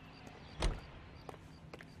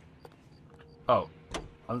 Oh,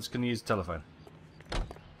 I'm just going to use the telephone.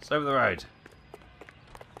 It's over the road.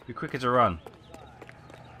 Be quicker to run.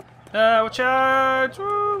 Watch out!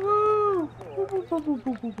 Woo, woo. Woo, woo, woo,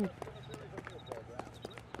 woo, woo, woo.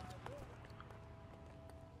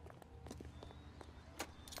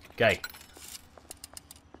 Okay.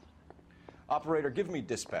 Operator, give me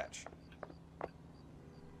dispatch.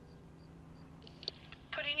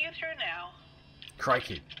 Putting you through now.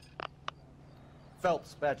 Crikey.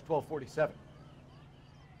 Phelps, badge 1247.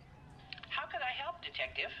 How could I help,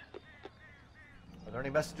 Detective? Are there any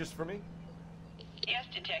messages for me? Yes,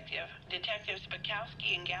 Detective. Detectives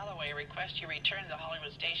Bukowski and Galloway request you return to the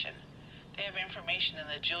Hollywood station. They have information in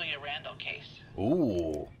the Julia Randall case.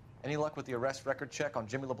 Ooh. Any luck with the arrest record check on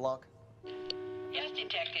Jimmy LeBlanc? Yes,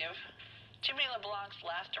 Detective. Jimmy LeBlanc's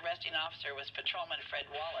last arresting officer was Patrolman Fred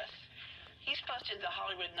Wallace. He's posted the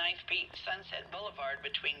Hollywood 9th Beat Sunset Boulevard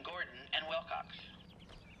between Gordon and Wilcox.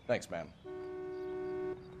 Thanks, ma'am.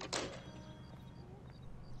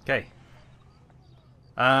 Okay.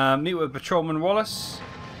 Meet with Patrolman Wallace.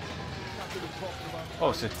 Oh,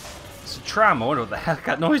 it's a tram. I wonder what the heck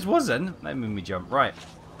that noise was then. That made me jump. Right.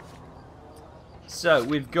 So,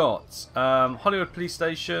 we've got Hollywood Police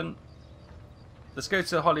Station. Let's go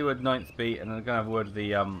to Hollywood 9th Beat, and I'm going to have a word with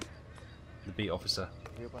the beat officer.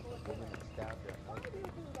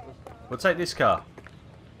 We'll take this car.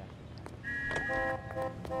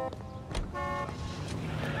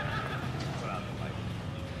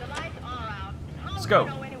 Let's go.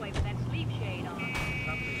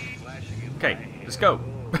 Okay, let's go.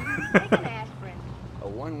 A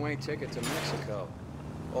one-way ticket to Mexico.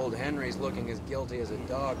 Old Henry's looking as guilty as a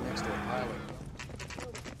dog next to a pilot.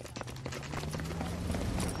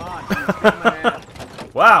 Come on, he's coming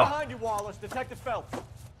in. Wow. Behind you, Wallace. Detective Phelps.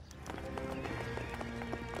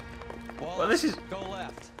 Wallace, well, this is. Go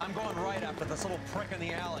left. I'm going right after this little prick in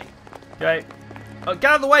the alley. Okay. Get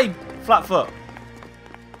out of the way, Flatfoot.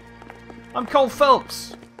 I'm Cole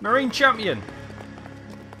Phelps, Marine champion.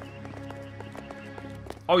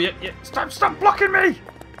 Oh yeah, yeah. Stop blocking me.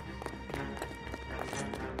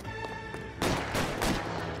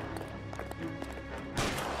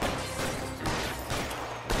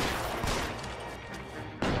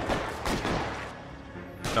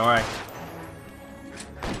 Alright.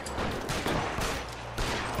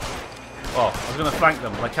 Oh, I was going to flank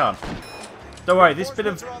them, but I can't. Don't worry, this bit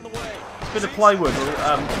of plywood will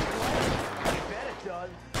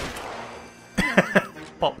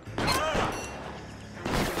pop.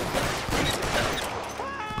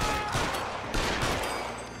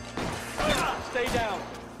 Stay down.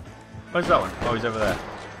 Where's that one? Oh, he's over there.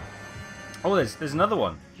 Oh, there's another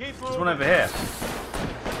one. There's one over here.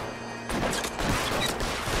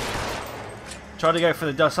 Tried to go for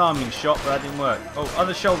the disarming shot, but that didn't work. Oh,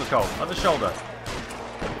 other shoulder, Cole. Other shoulder.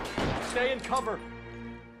 Stay in cover.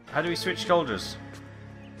 How do we switch shoulders?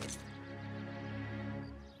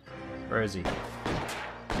 Where is he?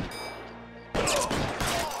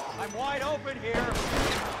 I'm wide open here.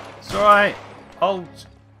 It's alright. Hold.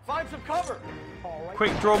 Find some cover.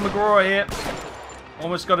 Quick draw McGraw here.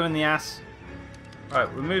 Almost got him in the ass.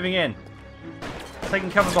 Right, we're moving in. Taking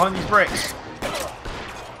cover behind these bricks.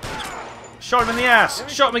 Shot him in the ass.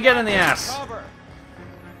 Shot him again in the ass.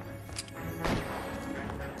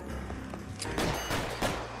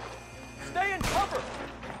 Stay in cover.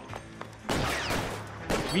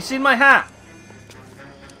 Have you seen my hat?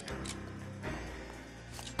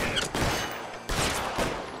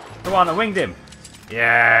 Come on, I winged him.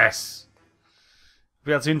 Yes.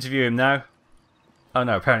 Be able to interview him now. Oh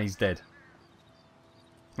no, apparently he's dead.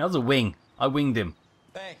 That was a wing. I winged him.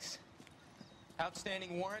 Thanks.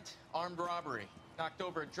 Outstanding warrant, armed robbery. Knocked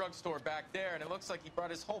over a drugstore back there, and it looks like he brought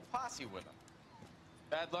his whole posse with him.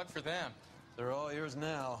 Bad luck for them. They're all yours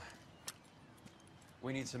now.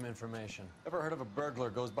 We need some information. Ever heard of a burglar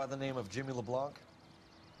goes by the name of Jimmy LeBlanc?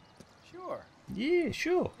 Sure. Yeah,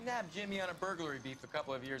 sure. We nabbed Jimmy on a burglary beef a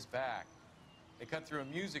couple of years back. They cut through a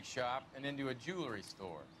music shop and into a jewelry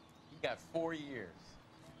store. He got 4 years.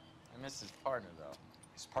 I miss his partner, though.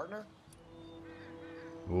 His partner?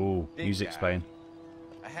 Ooh, Big music guy. Spain.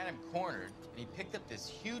 I had him cornered, and he picked up this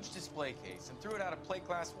huge display case and threw it out a plate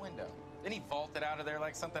glass window. Then he vaulted out of there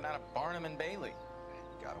like something out of Barnum and Bailey.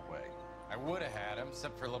 He got away. I would have had him,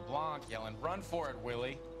 except for LeBlanc yelling, "Run for it,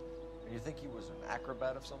 Willie!" And you think he was an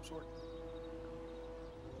acrobat of some sort?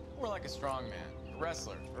 More like a strongman, a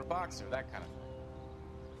wrestler, or a boxer, that kind of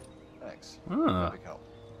thing. Thanks. Ah. Big help.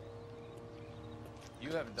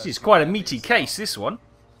 You haven't This done is too quite a badly meaty yourself. case, this one.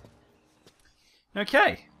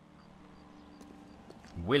 Okay.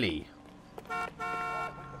 Willie.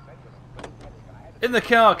 In the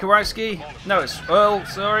car, Kowalski. No, it's Earl,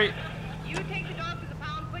 sorry.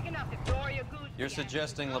 You're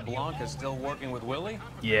suggesting LeBlanc is still working with Willie?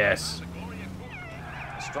 Yes.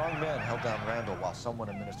 A strong man held down Randall while someone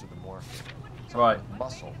administered the morphine. Right. Someone with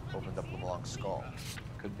muscle opened up LeBlanc's skull.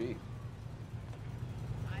 Could be.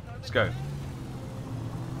 Let's go.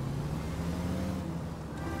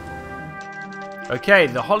 Okay,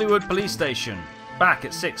 the Hollywood police station. Back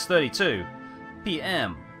at 6:32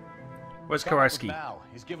 p.m. Where's Kowalski? Now,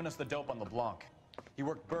 he's giving us the dope on LeBlanc. He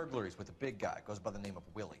worked burglaries with a big guy. Goes by the name of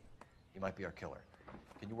Willie. He might be our killer.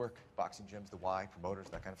 Can you work boxing gyms, the Y, promoters,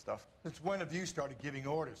 that kind of stuff? Since when have you started giving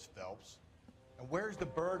orders, Phelps? And where's the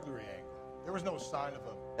burglary angle? There was no sign of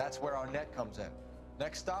a... That's where our net comes in.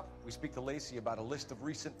 Next stop, we speak to Lacey about a list of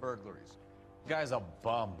recent burglaries. Guy's a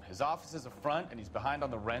bum. His office is a front, and he's behind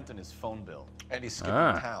on the rent and his phone bill. And he's skipping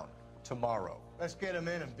town tomorrow. Let's get him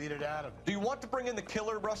in and beat it out of him. Do you want to bring in the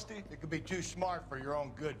killer, Rusty? It could be too smart for your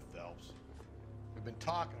own good, Phelps. We've been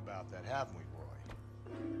talking about that, haven't we, Roy?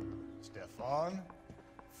 Stefan?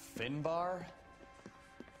 Finbar?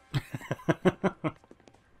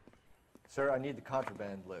 Sir, I need the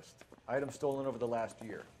contraband list. Items stolen over the last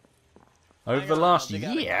year. Over the last I'll dig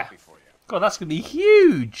out a year? copy for you. God, that's going to be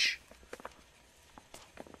huge.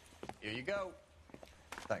 Here you go.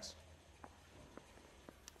 Thanks.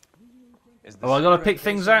 Oh, I got to pick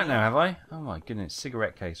things out now, have I? Oh my goodness,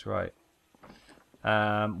 cigarette case, right.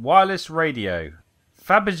 Wireless radio.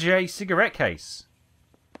 Fabergé cigarette case.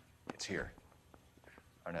 It's here.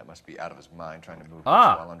 Arnett must be out of his mind trying to move this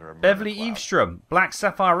Ah, while under a murder Beverly cloud. Eavesdrom. Black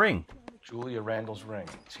sapphire ring. Julia Randall's ring.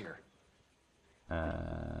 It's here.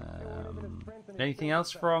 Anything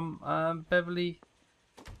else from Beverly?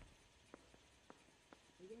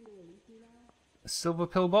 A silver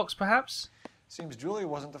pillbox, perhaps? Seems Julia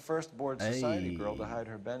wasn't the first board society girl to hide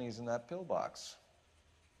her bennies in that pillbox.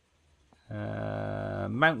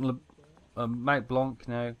 Mount Blanc,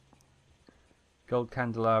 no. Gold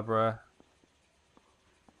candelabra.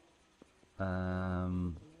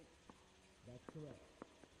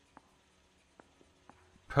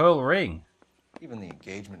 Pearl ring. Even the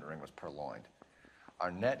engagement ring was purloined.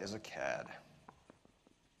 Arnett is a cad.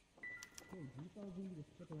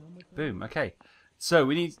 Boom. Okay. So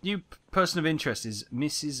we need new person of interest is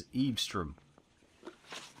Mrs. Eavesdrom.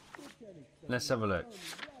 Let's have a look.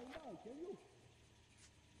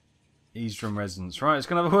 Eavesdrom residence. Right, it's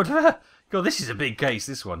gonna have a word for her. God, this is a big case.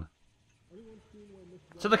 This one.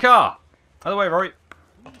 To the car. Other way, Roy.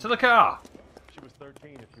 To the car. She was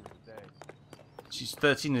 13 if she was a day. She's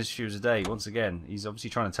 13 as she was a day. Once again, he's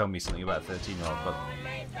obviously trying to tell me something about a 13-year-old. But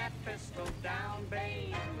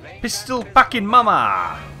pistol packing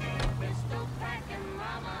mama.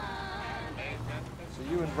 So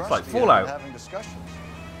you and It's Rusty like have Fallout. been having discussions.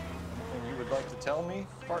 Anything you would like to tell me,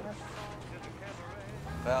 partner?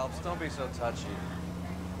 Phelps, don't be so touchy.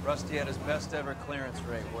 Rusty had his best ever clearance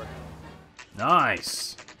rate working.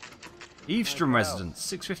 Nice. Eavesdrom residence,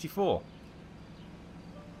 654.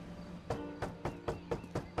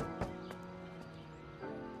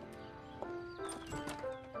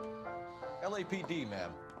 LAPD,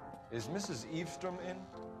 ma'am. Is Mrs. Eavesdrom in?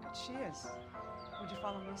 She is. Would you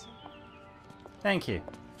follow me, sir? Thank you.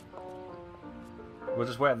 We'll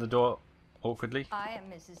just wait at the door awkwardly. I am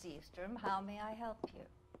Mrs. Eavesdrom. How may I help you?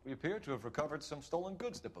 We appear to have recovered some stolen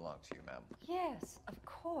goods that belong to you, ma'am. Yes, of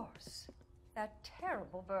course. That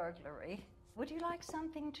terrible burglary. Would you like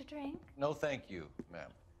something to drink? No, thank you, ma'am.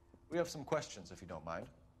 We have some questions, if you don't mind.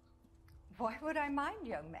 Why would I mind,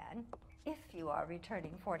 young man, if you are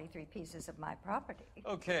returning 43 pieces of my property?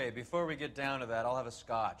 Okay, before we get down to that, I'll have a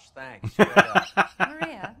scotch. Thanks.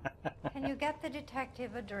 Maria, can you get the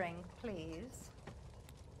detective a drink, please?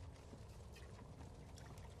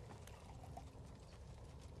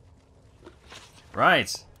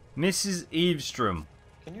 Right. Mrs. Eavesdrom.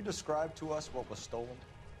 Can you describe to us what was stolen?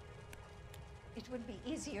 It would be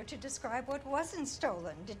easier to describe what wasn't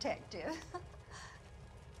stolen, detective.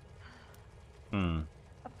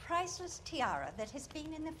 A priceless tiara that has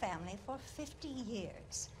been in the family for 50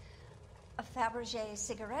 years. A Fabergé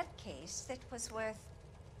cigarette case that was worth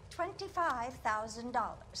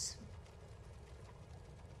 $25,000.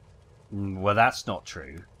 Well, that's not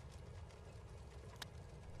true.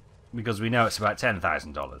 Because we know it's about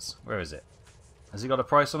 $10,000. Where is it? Has it got a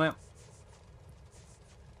price on it?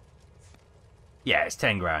 Yeah, it's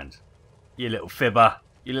 10 grand. You little fibber.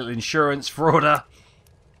 You little insurance frauder.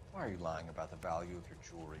 Why are you lying about the value of your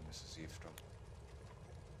jewelry, Mrs. Eavesdrom?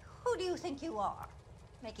 Who do you think you are,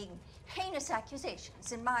 making heinous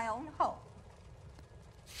accusations in my own home?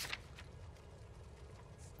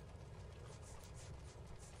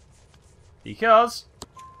 Because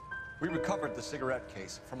we recovered the cigarette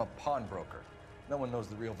case from a pawnbroker. No one knows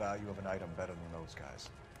the real value of an item better than those guys.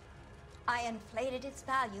 I inflated its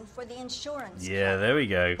value for the insurance. yeah, there we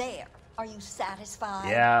go. There. Are you satisfied?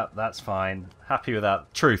 Yeah, that's fine. Happy with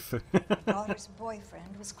that. Truth. Daughter's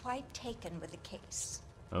boyfriend was quite taken with the case.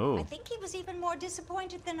 Oh. I think he was even more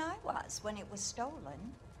disappointed than I was when it was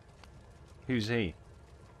stolen. Who's he?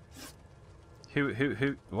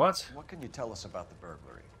 Who, what? What can you tell us about the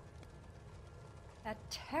burglary? A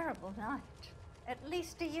terrible night. At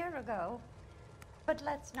least a year ago. But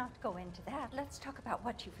let's not go into that. Let's talk about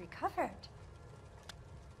what you've recovered.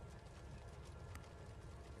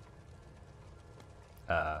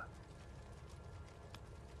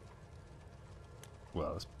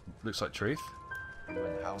 Well, this looks like truth. Were you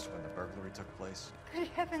in the house when the burglary took place? Good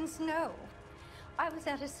heavens, no. I was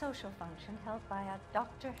at a social function held by a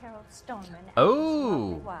Dr. Harold Stoneman and his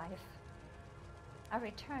lovely wife. I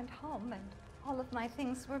returned home and all of my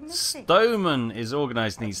things were missing. Stoneman is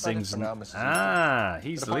organising these things. Now, Mrs.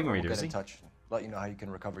 He's the department ringleader, will is get he? in touch and let you know how you can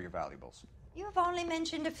recover your valuables. You have only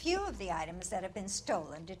mentioned a few of the items that have been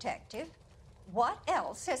stolen, Detective. What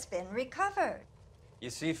else has been recovered? You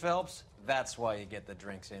see, Phelps? That's why you get the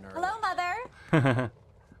drinks in early. Hello, Mother.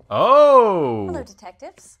 Oh! Hello,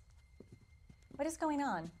 detectives. What is going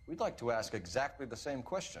on? We'd like to ask exactly the same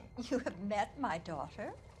question. You have met my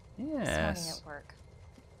daughter? This morning at work.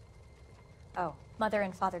 Oh, mother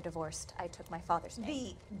and father divorced. I took my father's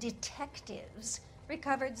name. The detectives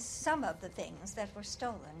recovered some of the things that were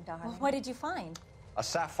stolen, darling. Well, what did you find? A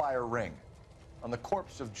sapphire ring on the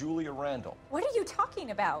corpse of Julia Randall. What are you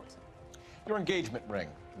talking about? Your engagement ring,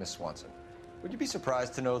 Miss Swanson. Would you be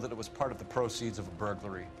surprised to know that it was part of the proceeds of a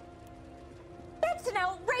burglary? That's an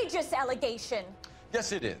outrageous allegation.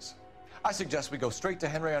 Yes, it is. I suggest we go straight to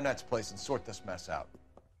Henry Arnett's place and sort this mess out.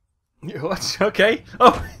 What? Okay.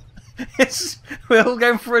 Oh, we're all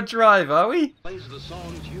going for a drive, are we? Plays the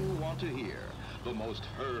songs you want to hear, the most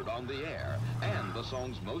heard on the air, and the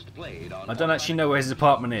songs most played on. I don't actually know where his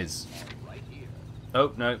apartment is.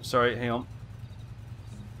 Oh, no, sorry, hang on.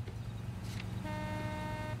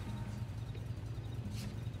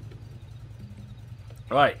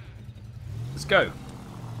 Right, let's go.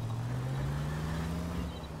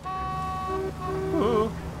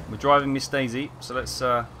 Ooh. We're driving Miss Daisy, so let's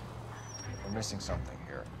We're missing something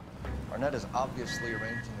here. Arnett is obviously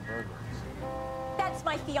arranging the burglaries. That's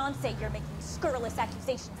my fiance you're making scurrilous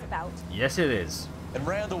accusations about. Yes, it is. And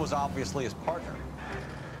Randall was obviously his partner.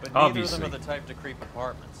 But neither Obviously. of them are the type to creep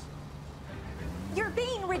apartments. You're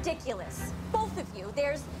being ridiculous. Both of you.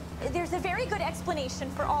 There's a very good explanation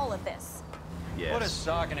for all of this. Yes. What is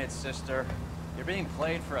socking it, sister? You're being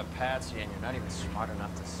played for a patsy and you're not even smart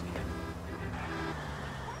enough to see it.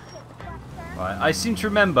 Right, I seem to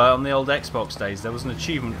remember on the old Xbox days there was an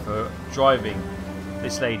achievement for driving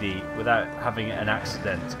this lady without having an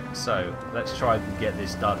accident. So let's try and get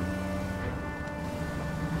this done.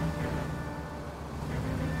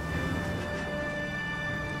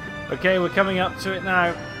 Okay, we're coming up to it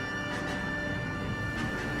now.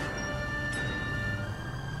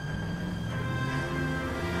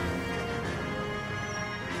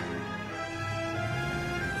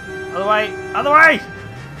 Other way! Other way!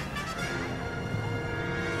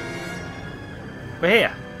 We're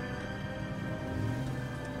here.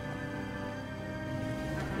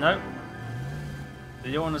 No.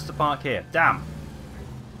 They don't want us to park here. Damn.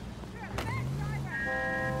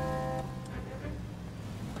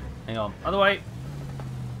 Hang on. Other way.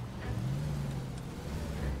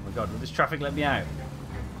 Oh my god, will this traffic let me out?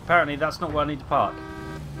 Apparently that's not where I need to park.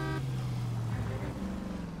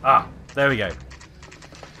 Ah, there we go.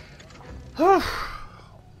 There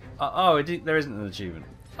isn't an achievement.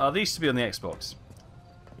 Oh, they used to be on the Xbox.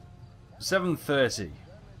 7:30.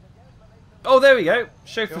 Oh, there we go.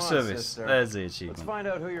 Show for Come on, service. sister. There's the achievement. Let's find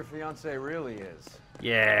out who your fiance really is.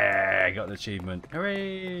 Yeah, got an achievement.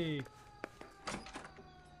 Hooray!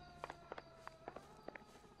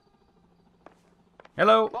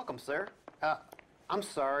 Hello. Welcome, sir. I'm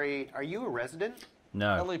sorry. Are you a resident?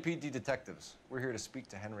 No. LAPD detectives. We're here to speak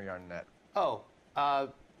to Henry Arnett. Oh,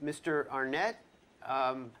 Mr. Arnett?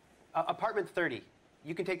 Apartment 30.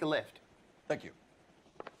 You can take the lift. Thank you.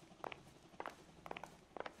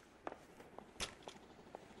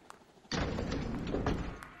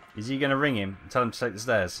 Is he going to ring him and tell him to take the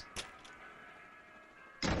stairs?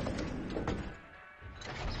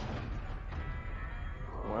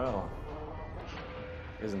 Well,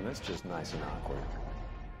 isn't this just nice and awkward?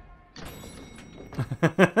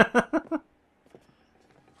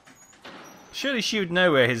 Surely she would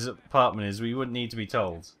know where his apartment is. We wouldn't need to be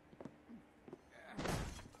told.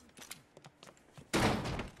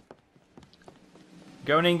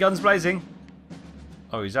 Going in, guns blazing.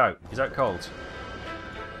 Oh, he's out. He's out cold.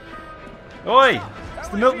 Oi! It's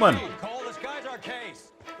the milkman. Cole, this guy's our case.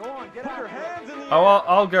 Go on, get out your hands in the Oh,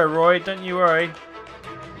 I'll go, Roy. Don't you worry.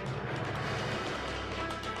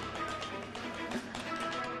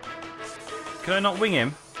 Can I not wing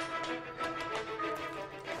him?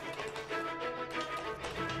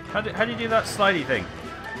 How do you do that slidey thing?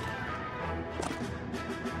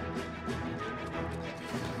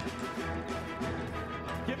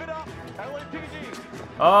 Give it up, LAPD.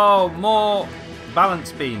 Oh, more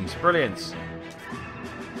balance beams. Brilliant.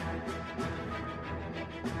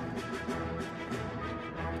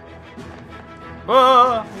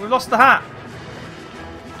 Whoa! We lost the hat.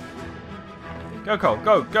 Go, Cole.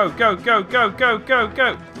 Go, go, go, go, go, go, go,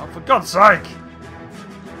 go. Oh, for God's sake.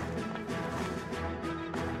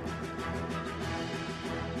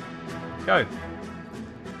 Go.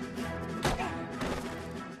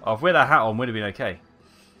 Oh, if we had that hat on, we'd have been okay.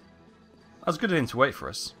 That was good of him to wait for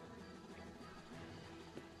us.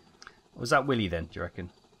 Was that Willie then, do you reckon?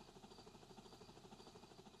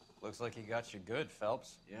 Looks like he got you good,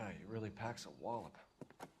 Phelps. Yeah, he really packs a wallop.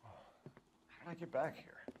 How did I get back here?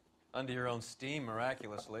 Under your own steam,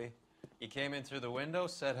 miraculously. He came in through the window,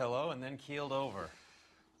 said hello, and then keeled over.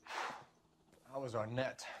 How was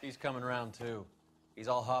Arnett? He's coming round, too. He's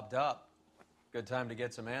all hopped up. Good time to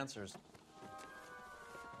get some answers.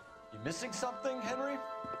 You missing something, Henry?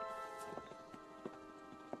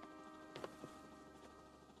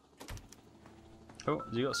 Oh,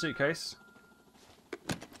 has he got a suitcase?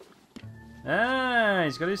 Ah,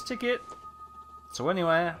 he's got his ticket. So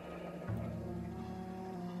anywhere.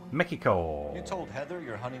 Mexico. You told Heather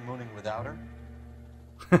you're honeymooning without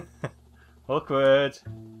her? Awkward.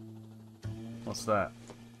 What's that?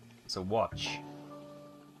 It's a watch.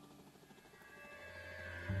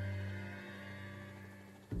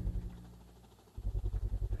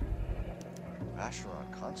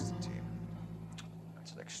 Vacheron Constantine.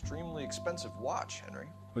 That's an extremely expensive watch, Henry.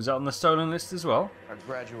 Was that on the stolen list as well? A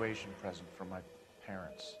graduation present from my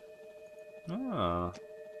parents. Ah.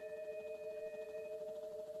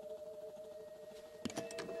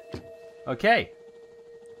 Okay.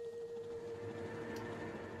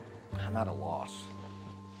 I'm at a loss.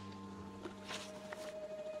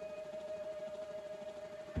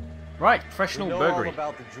 Right, professional we know burglary. all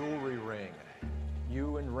about the jewelry ring.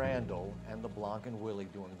 You and Randall and LeBlanc and Willie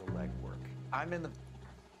doing the legwork. I'm in the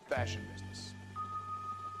fashion business.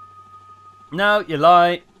 No, you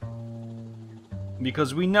lie.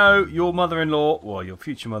 Because we know your mother-in-law, well, your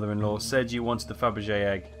future mother-in-law, said you wanted the Fabergé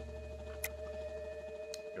egg.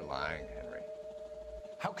 You're lying, Henry.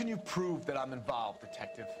 How can you prove that I'm involved,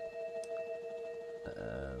 detective?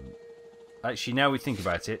 Actually, now we think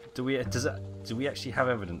about it, do we actually have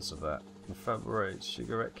evidence of that? The Fabergé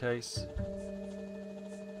cigarette case.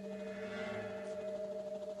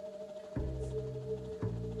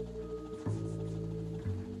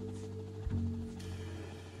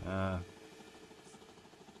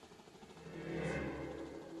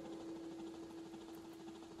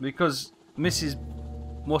 Because Mrs.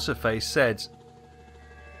 What's-her-face said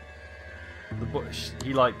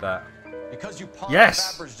he liked that. Because you pawned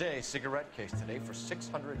Yes! the Fabergé cigarette case today for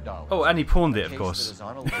 $600. Oh, and he pawned it, A of case course. that is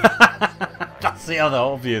on a list. That's the other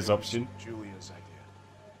obvious option. Julia's idea.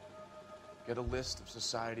 Get a list of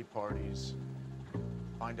society parties,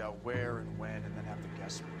 find out where and when, and then have the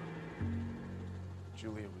guests meet.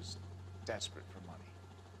 Julia was desperate for money.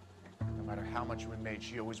 No matter how much we made,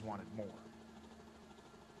 she always wanted more.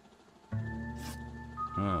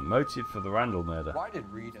 Motive for the Randall murder. Why did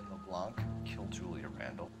Reed and LeBlanc kill Julia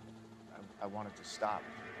Randall? I wanted to stop,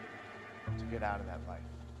 to get out of that life.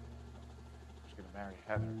 I was gonna marry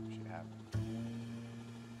Heather if she'd have me.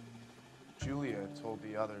 Julia told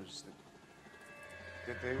the others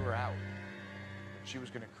that they were out. She was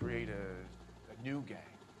gonna create a new gang.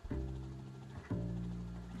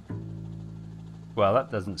 Well,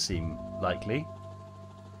 that doesn't seem likely.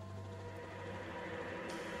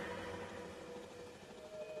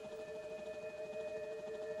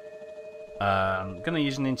 I'm going to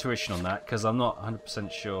use an intuition on that because I'm not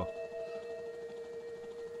 100% sure.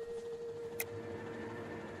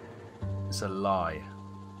 It's a lie.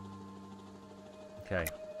 Okay.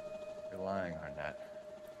 You're lying, Arnett.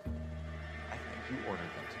 I think you ordered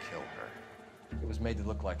them to kill her. It was made to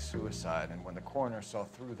look like suicide, and when the coroner saw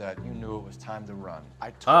through that, you knew it was time to run.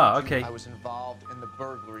 I told okay. you I was involved in the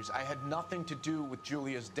burglaries. I had nothing to do with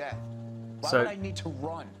Julia's death. Why So- would I need to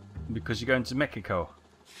run? Because you're going to Mexico.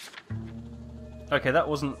 Okay, that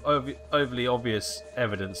wasn't overly obvious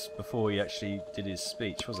evidence before he actually did his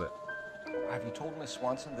speech, was it? Have you told Miss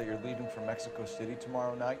Swanson that you're leaving for Mexico City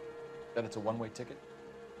tomorrow night? That it's a one-way ticket?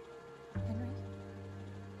 Henry,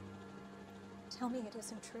 tell me it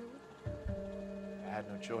isn't true. I had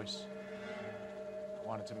no choice. I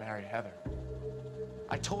wanted to marry Heather.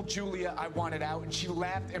 I told Julia I wanted out, and she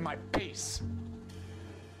laughed in my face.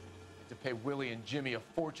 I had to pay Willie and Jimmy a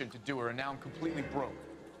fortune to do her, and now I'm completely broke.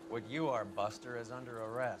 What you are, Buster, is under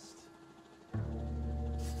arrest.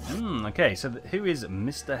 Okay, so who is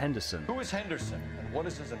Mr. Henderson? Who is Henderson, and what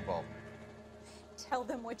is his involvement? Tell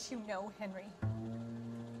them what you know, Henry.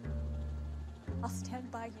 I'll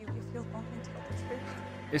stand by you if you'll only tell the truth.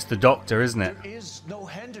 It's the doctor, isn't it? There is no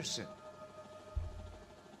Henderson.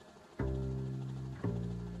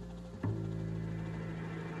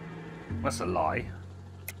 That's a lie.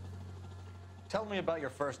 Tell me about your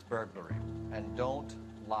first burglary, and don't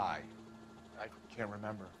lie. I can't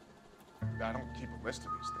remember. I don't keep a list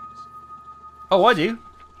of these things. Oh, I do.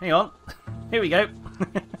 Hang on. Here we go.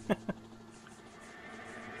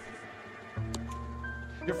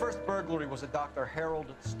 Your first burglary was a Dr.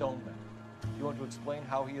 Harold Stoneman. Do you want to explain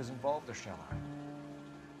how he is involved, or shall I?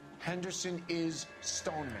 Henderson is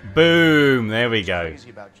Stoneman. Boom. There we go.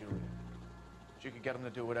 Crazy about Julia. She could get him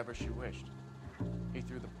to do whatever she wished. He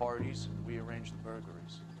threw the parties, and we arranged the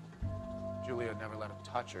burglaries. Julia never let him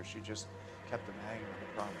touch her. She just kept him hanging on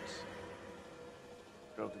the promise.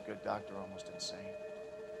 Drove the good doctor almost insane.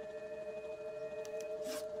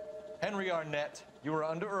 Henry Arnett, you are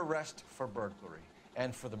under arrest for burglary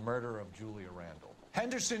and for the murder of Julia Randall.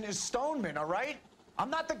 Henderson is Stoneman, all right? I'm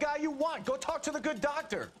not the guy you want. Go talk to the good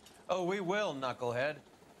doctor. Oh, we will, knucklehead.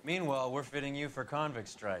 Meanwhile, we're fitting you for convict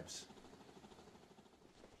stripes.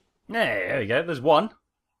 Yeah, there we go. There's one.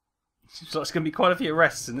 Seems like there's going to be quite a few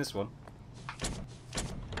arrests in this one.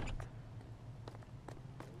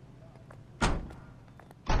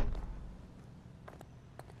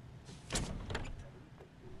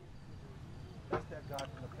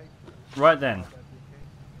 Right then.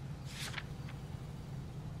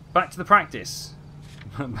 Back to the practice.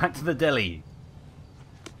 Back to the deli.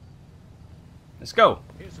 Let's go.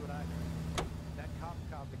 Here's what I heard. That cop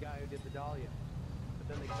caught the guy who did the Dahlia. But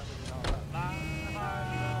then they covered it all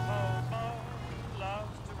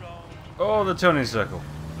up. Oh, the turning circle.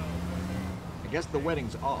 I guess the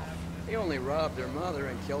wedding's off. He only robbed her mother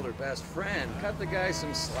and killed her best friend. Cut the guy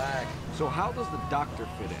some slack. So how does the doctor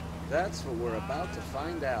fit in? That's what we're about to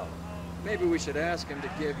find out. Maybe we should ask him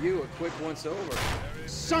to give you a quick once-over.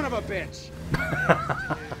 Son of a bitch!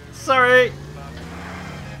 Sorry!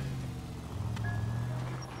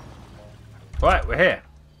 Right, we're here.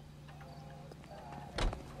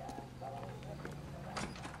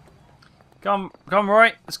 Come,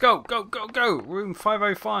 Roy. Let's go, go, go, go. Room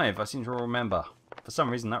 505. I seem to remember. For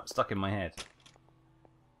some reason, that was stuck in my head.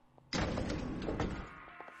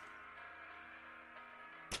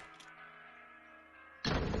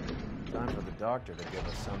 Time for the doctor to give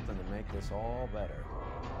us something to make this all better.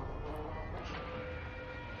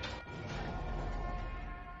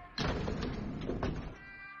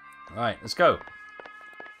 Right, let's go.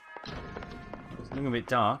 It's looking a bit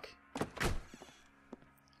dark.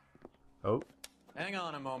 Oh. Hang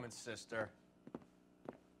on a moment, sister.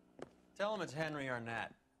 Tell him it's Henry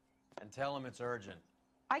Arnett. And tell him it's urgent.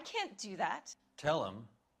 I can't do that. Tell him,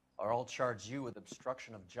 or I'll charge you with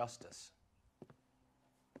obstruction of justice.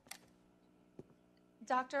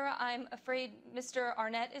 Doctor, I'm afraid Mr.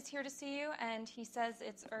 Arnett is here to see you, and he says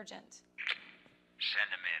it's urgent. Send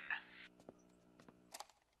him in.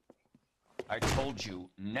 I told you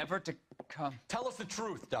never to... come. Tell us the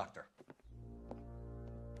truth, Doctor.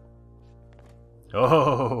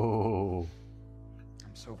 Oh.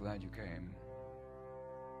 I'm so glad you came.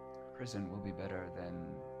 Prison will be better than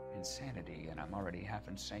insanity, and I'm already half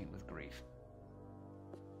insane with grief.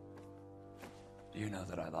 Do you know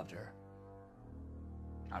that I loved her?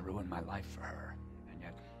 I ruined my life for her, and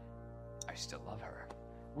yet I still love her.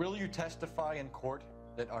 Will you testify in court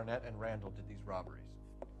that Arnett and Randall did these robberies?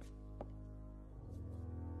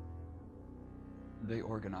 They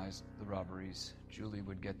organized the robberies. Julie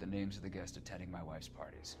would get the names of the guests attending my wife's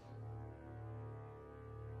parties.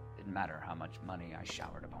 Didn't matter how much money I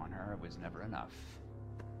showered upon her, it was never enough.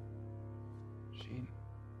 She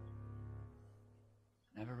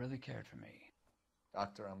never really cared for me.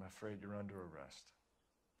 Doctor, I'm afraid you're under arrest.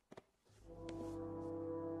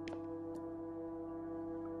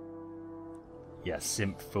 Yeah,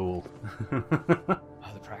 simp fool.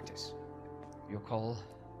 The practice. You'll call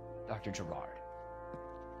Dr. Gerard.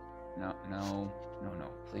 No.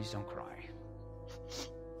 Please don't cry.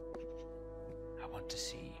 I want to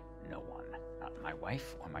see no one. Not my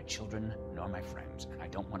wife or my children, nor my friends. And I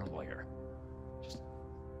don't want a lawyer. Just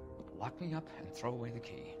lock me up and throw away the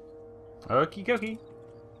key. Okie dokie.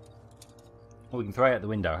 Oh, we can throw it out the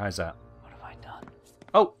window. How's that? What have I done?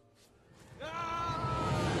 Oh!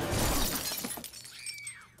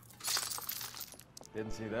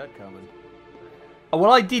 Didn't see that coming. Oh,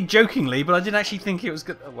 well, I did jokingly, but I didn't actually think it was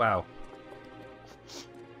good. Oh, wow.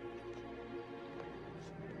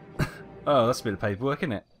 Oh, that's a bit of paperwork,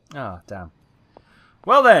 isn't it? Ah, oh, damn.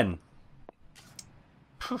 Well then.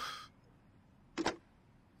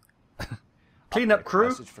 Clean up crew.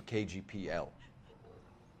 Message for KGPL.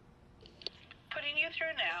 Putting you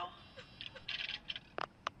through now.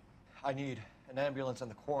 I need an ambulance and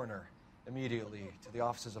the coroner immediately to the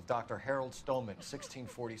offices of Dr. Harold Stoneman,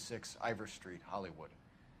 1646 Ivor Street, Hollywood.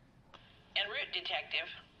 En route, Detective.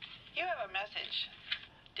 You have a message.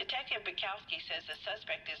 Detective Bukowski says the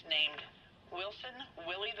suspect is named Wilson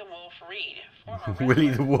Willie the Wolf Reed, former Willie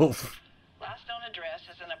the Wolf. Last known address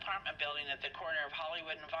is an apartment building at the corner of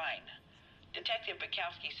Hollywood and Vine. Detective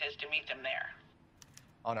Bukowski says to meet them there.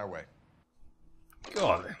 On our way.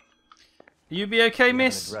 God. You be okay,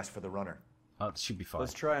 miss? Address for the runner. Oh, it should be fine.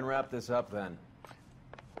 Let's try and wrap this up then.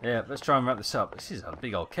 Yeah, let's try and wrap this up. This is a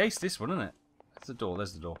big old case, this one, isn't it? There's the door,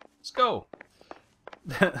 there's the door. Let's go!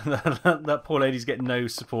 that poor lady's getting no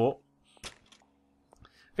support.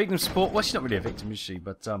 Victim support? Well, she's not really a victim, is she?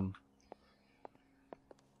 But, That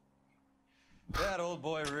old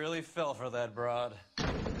boy really fell for that broad.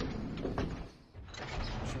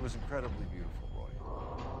 She was incredibly beautiful, Roy.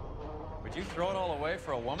 Would you throw it all away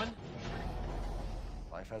for a woman?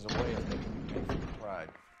 Life has a way of making you pay for your pride.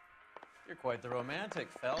 You're quite the romantic,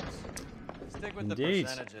 Phelps. Stick with Indeed. the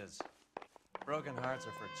percentages. Broken hearts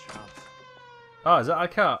are for chumps. oh, is that I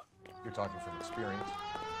can't? You're talking from experience.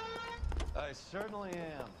 I certainly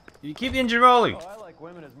am. You keep the engine rolling. Oh, I like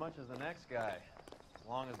women as much as the next guy. As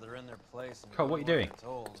long as they're in their place. And Cole, what are you doing?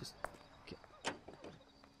 Told. Just...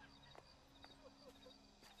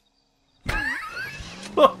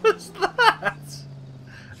 What was that?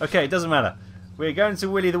 Okay, it doesn't matter. We're going to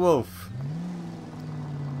Willie the Wolf.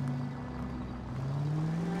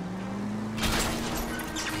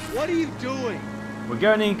 What are you doing? We're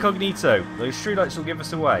going incognito. Those streetlights will give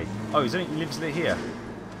us away. Oh, he lives here.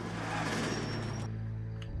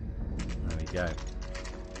 There we go.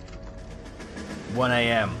 1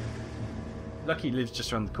 AM. Lucky he lives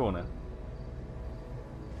just around the corner.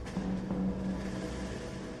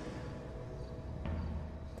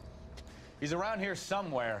 He's around here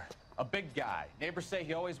somewhere. A big guy. Neighbors say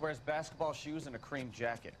he always wears basketball shoes and a cream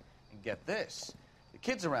jacket. And get this. The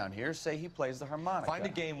kids around here say he plays the harmonica. Find a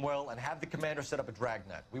game well and have the commander set up a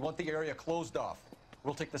dragnet. We want the area closed off.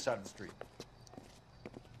 We'll take this side of the street.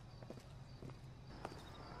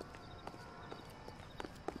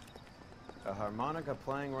 A harmonica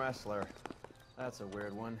playing wrestler. That's a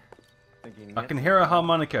weird one. I can hear a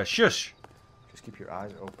harmonica. Shush! Just keep your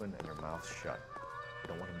eyes open and your mouth shut. We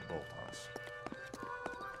don't want him to bolt on us.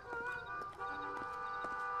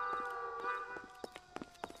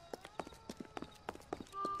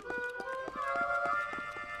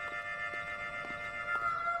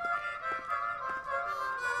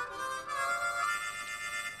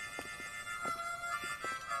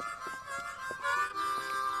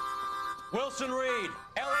 Wilson Reed,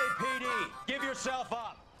 LAPD, give yourself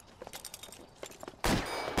up.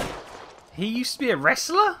 He used to be a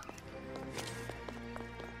wrestler?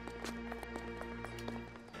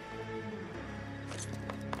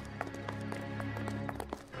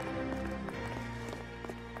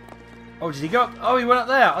 Oh, did he go up? Oh, he went up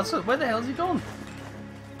there. I thought, where the hell has he gone?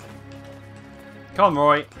 Come on,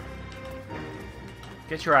 Roy.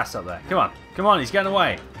 Get your ass up there. Come on. Come on, he's getting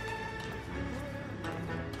away.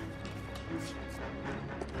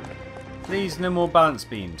 Please, no more balance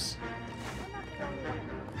beams.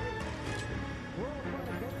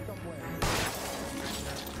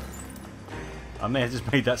 I may have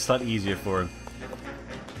just made that slightly easier for him.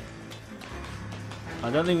 I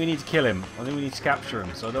don't think we need to kill him. I think we need to capture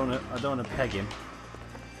him. So I don't want to peg him.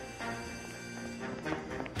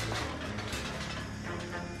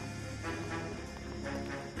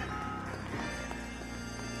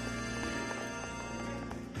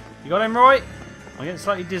 You got him, Roy? I'm getting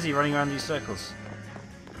slightly dizzy running around these circles.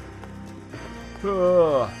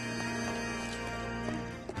 Ugh.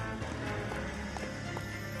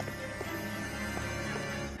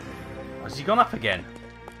 Has he gone up again?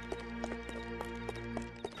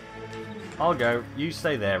 I'll go. You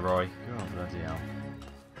stay there, Roy. Oh, bloody hell.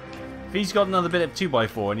 If he's got another bit of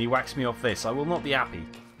 2x4 and he whacks me off this, I will not be happy.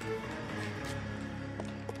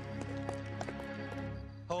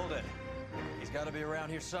 Hold it. He's got to be around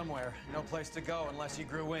here somewhere. No place to go unless he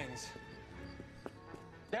grew wings.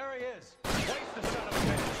 There he is. Waste the son of a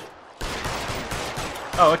bitch.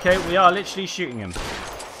 Oh, okay. We are literally shooting him.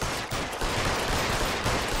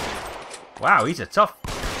 Wow, he's a tough...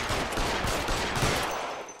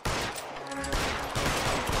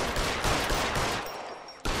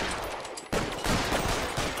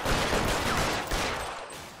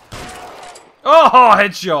 Oh,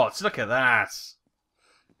 headshots! Look at that!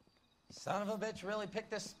 Son of a bitch really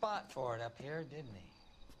picked a spot for it up here, didn't he?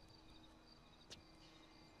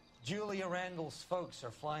 Julia Randall's folks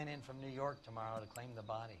are flying in from New York tomorrow to claim the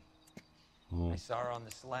body. I saw her on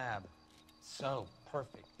the slab. So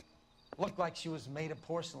perfect. Looked like she was made of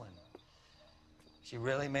porcelain. She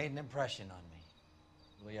really made an impression on me.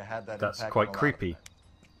 Julia had that That's impact quite on a lot of creepy. men.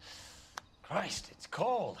 Christ, it's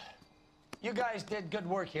cold. You guys did good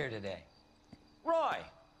work here today. Roy,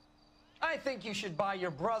 I think you should buy your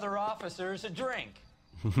brother officers a drink.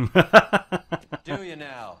 Do you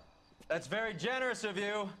now? That's very generous of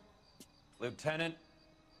you, Lieutenant.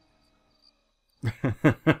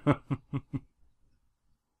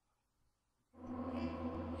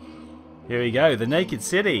 Here we go, the Naked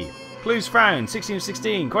City. Clues found, 16 of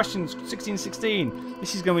 16. Questions, 16 of 16.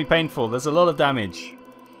 This is going to be painful. There's a lot of damage.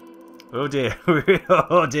 Oh dear.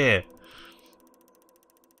 Oh dear.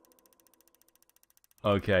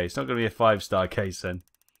 Okay, it's not going to be a 5-star case then.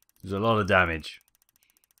 There's a lot of damage.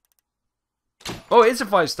 Oh, it is a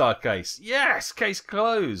 5-star case. Yes, case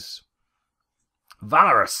closed.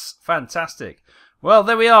 Valorous. Fantastic. Well,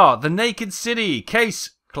 there we are. The Naked City. Case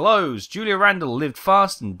closed. Julia Randall lived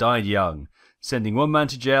fast and died young, sending 1 man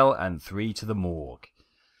to jail and 3 to the morgue.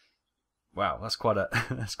 Wow, that's quite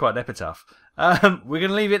an epitaph. We're going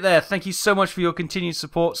to leave it there. Thank you so much for your continued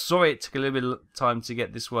support. Sorry it took a little bit of time to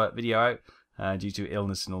get this video out due to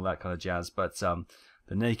illness and all that kind of jazz. But the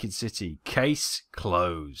Naked City, case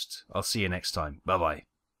closed. I'll see you next time. Bye-bye.